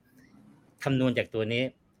ไปคำนวณจากตัวนี้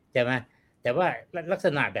ใช่ไหมแต่ว่าลักษ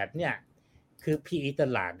ณะแบบเนี้ยคือ PE ต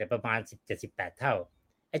ลาดเนี่ยประมาณ 17-18 เท่า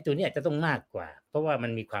ไอ้ตัวนี้จะต้องมากกว่าเพราะว่ามั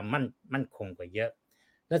นมีความมั่นคงกว่าเยอะ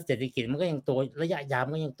แล้วเศรษฐกิจมันก็ยังโตระยะยาวมั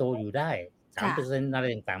นก็ยังโตอยู่ได้ 3% อะไร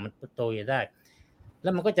ต่างๆมันโตอยู่ได้แล้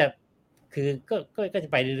วมันก็จะคือก็จะ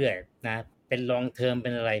ไปเรื่อยๆนะเป็น long term เป็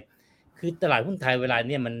นอะไรคือตลาดหุ้นไทยเวลา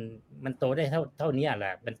เนี่ยมันโตได้เท่านี้แหล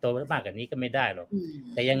ะมันโตมากกว่านี้ก็ไม่ได้หรอก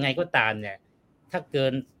แต่ยังไงก็ตามเนี่ยถ้าเกิ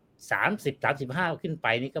น30-35ขึ้นไป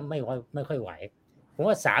นี่ก็ไม่ค่อยไหวผม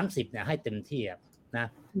ว่า30เนี่ยให้เต็มที่นะ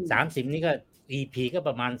30นี่ก็ EP ก็ป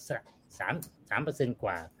ระมาณ3% ก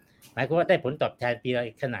ว่าหมายความว่าได้ผลตอบแทนปีละ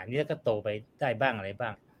ขนาดนี้แล้วก็โตไปได้บ้างอะไรบ้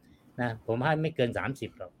างนะผมให้ไม่เกิน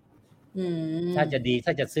30หรอกถ้าจะดีถ้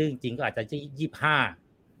าจะซื้อจริงก็อาจจะ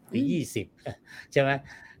25หรือ20ใช่ไหม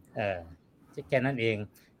แค่นั้นเอง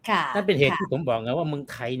นั่นเป็นเหตุที่ผมบอกไงว่าเมือง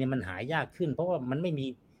ไทยเนี่ยมันหายากขึ้นเพราะว่ามันไม่มี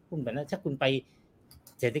หุ้นแบบนั้นถ้าคุณไป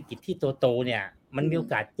เศรษฐกิจที่โตๆเนี่ยมันมีโอ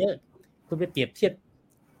กาสเยอะคุณไปเปรียบเทียบ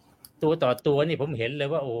ตัวต่อตัวนี่ผมเห็นเลย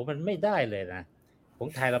ว่าโอ้มันไม่ได้เลยนะของ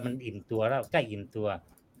ไทยเรามันอิ่มตัวแล้วใกล้อิ่มตัว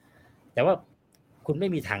แต่ว่าคุณไม่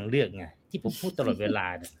มีทางเลือกไงที่ผมพูดตลอดเวลา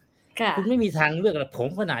เนี่ยคุณไม่มีทางเลือกแล้วผม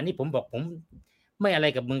ขนาดนี้ผมบอกผมไม่อะไร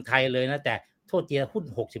กับเมืองไทยเลยนะแต่โทษทีหุ้น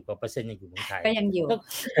60%ยังอยู่เมืองไทยก็ยังอยู่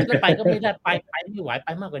ก็ไปก็ไม่ได้ไปไม่ไหวไป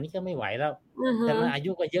มากกว่านี้ก็ไม่ไหวแล้วแต่มันอา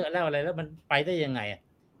ยุก็เยอะแล้วอะไรแล้วมันไปได้ยังไง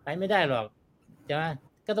ไปไม่ได้หรอกใช่ไหม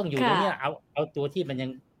ก็ต้องอยู่ตรงนี้เอาตัวที่มันยัง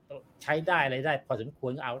ใช้ได้อะไรได้พอสมคว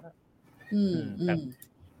รก็เอาแล้ว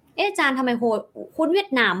อาจารย์ทำไมหุ้นเวีย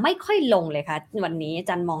ดนามไม่ค่อยลงเลยคะวันนี้อา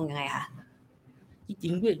จารย์มองยังไงคะจริ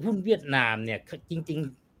งๆหุ้นเวียดนามเนี่ยจริง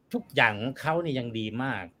ๆทุกอย่างของเขาเนี่ยยังดีม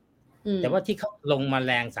ากแต่ว่าที่เขาลงมาแ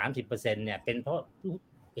รง 30% เนี่ยเป็นเพราะ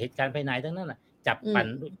เหตุการณ์ภายในทั้งนั้นน่ะจับปั่น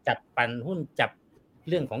หุ้นจับ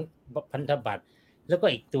เรื่องของพันธบัตรแล้วก็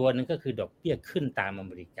อีกตัวนึงก็คือดอกเบี้ยขึ้นตามอเ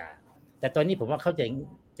มริกาแต่ตอนนี้ผมว่าเขาจ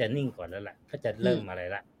ะนิ่งก่อนแล้วล่ะเขาจะเริ่มอะไร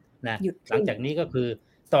ละนะหลังจากนี้ก็คือ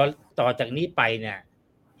ต่อจากนี้ไปเนี่ย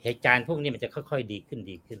เหตุการณ์พวกนี้มันจะค่อยๆดี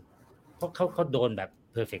ขึ้นเพราะเขาโดนแบบ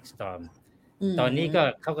perfect storm ตอนนี้ก็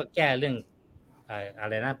เขาก็แก้เรื่องอะ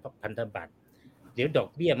ไรนะพันธบัตรเดี๋ยวดอก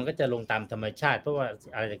เบี้ยมันก็จะลงตามธรรมชาติเพราะว่า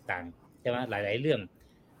อะไรต่างๆใช่ไหมหลายๆเรื่อง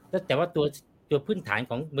แต่ว่าตัวพื้นฐาน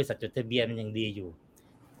ของบริษัทจดทะเบียนมันยังดีอยู่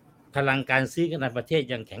พลังการซื้อกันในประเทศ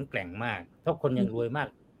ยังแข็งแกร่งมากเพราะคนยังรวยมาก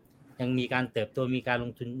ยังมีการเติบโตมีการล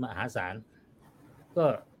งทุนมหาศาลก็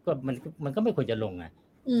มันก็ไม่ควรจะลงอ่ะ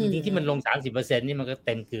จริงๆที่มันลง 30% นี่มันก็เ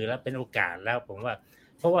ต็มคือแล้วเป็นโอกาสแล้วผมว่า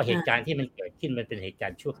เพราะว่าเหตุการณ์ที่มันเกิดขึ้นมันเป็นเหตุกา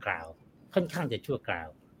รณ์ชั่วคราวค่อนข้างจะชั่วคราว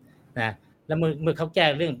นะแล้วเมื่อเขาแก้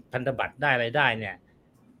เรื่องพันธบัตรได้อะไรได้เนี่ย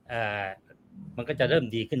มันก็จะเริ่ม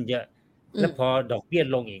ดีขึ้นเยอะแล้วพอดอกเบี้ย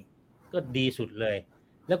ลงอีกก็ดีสุดเลย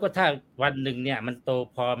แล้วก็ถ้าวันหนึ่งเนี่ยมันโต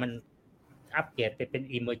พอมันอัปเกรดไปเป็น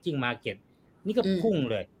emerging market นี่ก็พุ่ง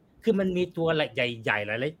เลยคือมันมีตัวใหญ่ๆห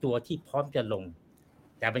ลายๆตัวที่พร้อมจะลง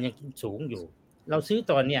แต่มันยังสูงอยู่เราซื้อ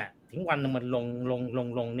ตอนเนี่ยถึงวันนึงมัน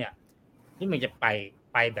ลงเนี่ยนี่มันจะ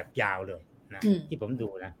ไปแบบยาวเลยนะที่ผมดู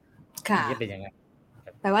นะจะเป็นยังไง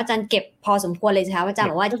แปลว่าอาจารย์เก็บพอสมควรเลยใช่ไหมอาจารย์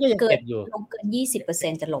บอกว่าเกินลงเกิน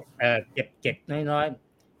 20% จะลงเก็บน้อย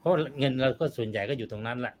ๆเพราะเงินเราก็ส่วนใหญ่ก็อยู่ตรง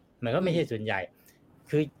นั้นแหละมันก็ไม่ใช่ส่วนใหญ่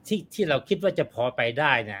คือที่เราคิดว่าจะพอไปไ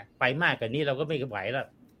ด้เนี่ยไปมากกว่านี้เราก็ไม่ไหวแล้ว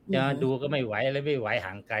จะดูก็ไม่ไหวอะไรไม่ไหวห่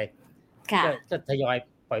างไกลก็ทยอย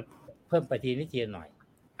ปล่อยเพิ่มไปทีนิดทีหน่อย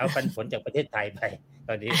เอาปันผลจากประเทศไทยไปต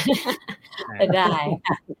อนนี้ได้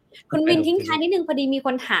คุณวินทิ้งท้ายนิดนึงพอดีมีค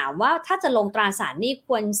นถามว่าถ้าจะลงตราสารหนี้ค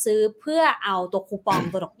วรซื้อเพื่อเอาตัวคูปอง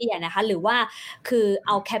ตัวดอกเบี้ยนะคะหรือว่าคือเ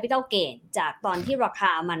อา capital gain จากตอนที่ราค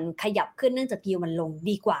ามันขยับขึ้นเนื่องจากยิวมันลง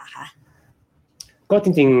ดีกว่าค่ะก็จ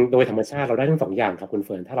ริงๆโดยธรรมชาติเราได้ทั้ง2อย่างครับคุณเ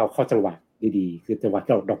ฟิร์นถ้าเราเข้าจังหวะดีๆคือจังหวะ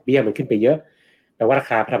ดอกเบี้ยมันขึ้นไปเยอะแปลว่ารา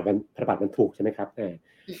คาพันธบัตรมันถูกใช่ไหมครับ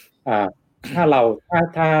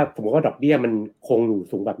ถ้าสมมติว่าดอกเบี้ยมันคงอยู่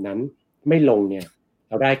สูงแบบนั้นไม่ลงเนี่ย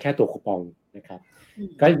เราได้แค่ตัวคูปองนะครับ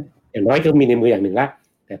ก็อย่างน้อยก็มีในมืออย่างหนึ่งละ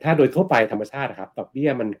แต่ถ้าโดยทั่วไปธรรมชาติครับดอกเบี้ย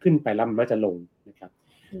มันขึ้นไปแล้วมันก็จะลงนะครับ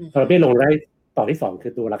พอดอกเบี้ยลงได้ต่อที่2คื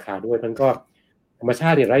อตัวราคาด้วยมันก็ธรรมชา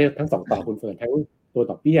ติเนี่ยได้ทั้ง2ต่อคุณเฟิร์นทั้งตัว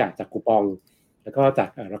ดอกเบี้ยจากคูปองแล้วก็จาก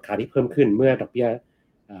ราคาที่เพิ่มขึ้นเมื่อดอกเบี้ย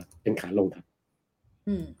เป็นขาลงครับ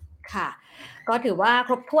ค่ะก็ถือว่าค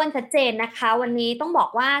รบถ้วนชัดเจนนะคะวันนี้ต้องบอก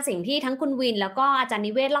ว่าสิ่งที่ทั้งคุณวินแล้วก็อาจารย์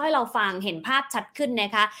นิเวศเล่าให้เราฟังเห็นภาพชัดขึ้นน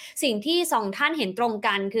ะคะสิ่งที่2ท่านเห็นตรง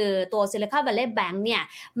กันคือตัว Silicon Valley Bank เนี่ย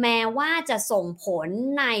แม้ว่าจะส่งผล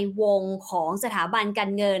ในวงของสถาบันกา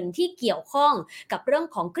รเงินที่เกี่ยวข้องกับเรื่อง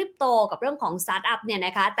ของคริปโตกับเรื่องของสตาร์ทอัพเนี่ยน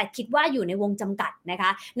ะคะแต่คิดว่าอยู่ในวงจำกัดนะคะ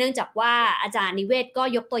เนื่องจากว่าอาจารย์นิเวศก็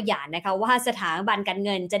ยกตัวอย่างนะคะว่าสถาบันการเ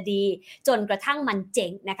งินจะดีจนกระทั่งมันเจ๊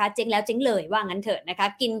งนะคะเจ๊งแล้วเจ๊งเลยว่างั้นเถอะนะคะ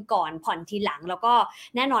กินก่อนผ่อนทีหลังแล้วก็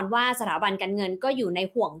แน่นอนว่าสถาบันการเงินก็อยู่ใน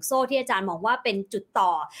ห่วงโซ่ที่อาจารย์มองว่าเป็นจุดต่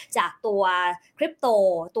อจากตัวคริปโต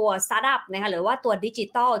ตัวสตาร์ทอัพนะคะหรือว่าตัวดิจิ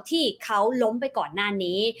ตอลที่เขาล้มไปก่อนหน้า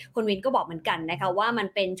นี้คุณวินก็บอกเหมือนกันนะคะว่ามัน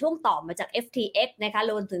เป็นช่วงต่อมาจาก FTX นะคะ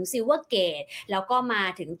รวมถึง Silvergate แล้วก็มา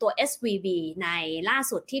ถึงตัว SVB ในล่า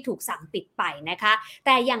สุดที่ถูกสั่งปิดไปนะคะแ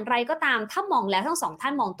ต่อย่างไรก็ตามถ้ามองแล้วทั้ง2ท่า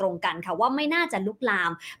นมองตรงกันค่ะว่าไม่น่าจะลุกลา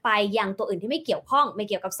มไปยังตัวอื่นที่ไม่เกี่ยวข้องไม่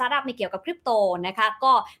เกี่ยวกับสตาร์ทอัพไม่เกี่ยวกับคริปโตนะคะ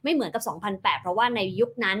ก็ไม่เหมือนกับ 2008เพราะว่าในยุ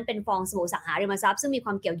คนั้นเป็นฟองสบู่อสังหาริมทรัพย์ซึ่งมีคว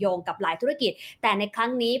ามเกี่ยวโยงกับหลายธุรกิจแต่ในครั้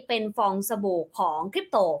งนี้เป็นฟองสบู่ของคริป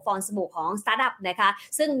โตฟองสบู่ของสตาร์ทอัพนะคะ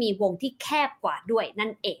ซึ่งมีวงที่แคบกว่าด้วยนั่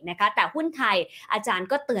นเองนะคะแต่หุ้นไทยอาจารย์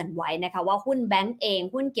ก็เตือนไว้นะคะว่าหุ้นแบงก์เอง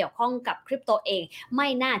หุ้นเกี่ยวข้องกับคริปโตเองไม่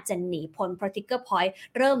น่าจะหนีพ้น Trigger Point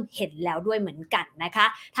เริ่มเห็นแล้วด้วยเหมือนกันนะคะ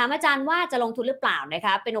ถามอาจารย์ว่าจะลงทุนหรือเปล่านะค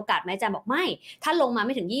ะเป็นโอกาสไหมอาจารย์บอกไม่ถ้าลงมาไ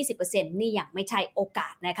ม่ถึง 20% นี่ยังไม่ใช่โอกา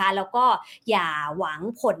สนะคะแล้วก็อย่าหวัง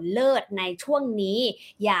ผลเลิศในช่วงนี้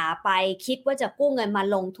อย่าไปคิดว่าจะกู้เงินมา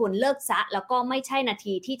ลงทุนเลิกซะแล้วก็ไม่ใช่นา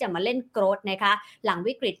ทีที่จะมาเล่นโกรธนะคะหลัง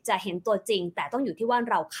วิกฤตจะเห็นตัวจริงแต่ต้องอยู่ที่ว่า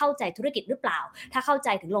เราเข้าใจธุรกิจหรือเปล่าถ้าเข้าใจ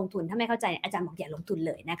ถึงลงทุนถ้าไม่เข้าใจอาจารย์บอกอย่าลงทุนเ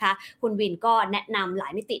ลยนะคะคุณวินก็แนะนำหลา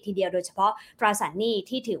ยมิติทีเดียวโดยเฉพาะตราสารหนี้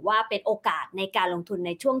ที่ถือว่าเป็นโอกาสในการลงทุนใ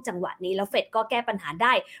นช่วงจังหวะนี้แล้วเฟดก็แก้ปัญหาไ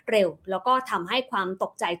ด้เร็วแล้วก็ทำให้ความต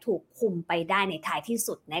กใจถูกคุมไปได้ในท้ายที่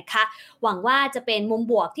สุดนะคะหวังว่าจะเป็นมุม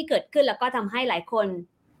บวกที่เกิดขึ้นแล้วก็ทำให้หลายคน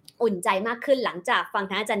อุ่นใจมากขึ้นหลังจากฟัง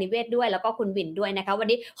ทั้งอาจารย์นิเวศด้วยแล้วก็คุณวินด้วยนะคะวัน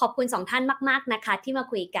นี้ขอบคุณ2ท่านมากๆนะคะที่มา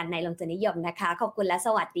คุยกันในลงทุนนิยมนะคะขอบคุณและส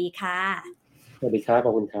วัสดีค่ะสวัสดีครับข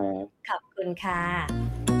อบคุณครับขอบคุณค่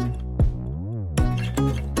ะ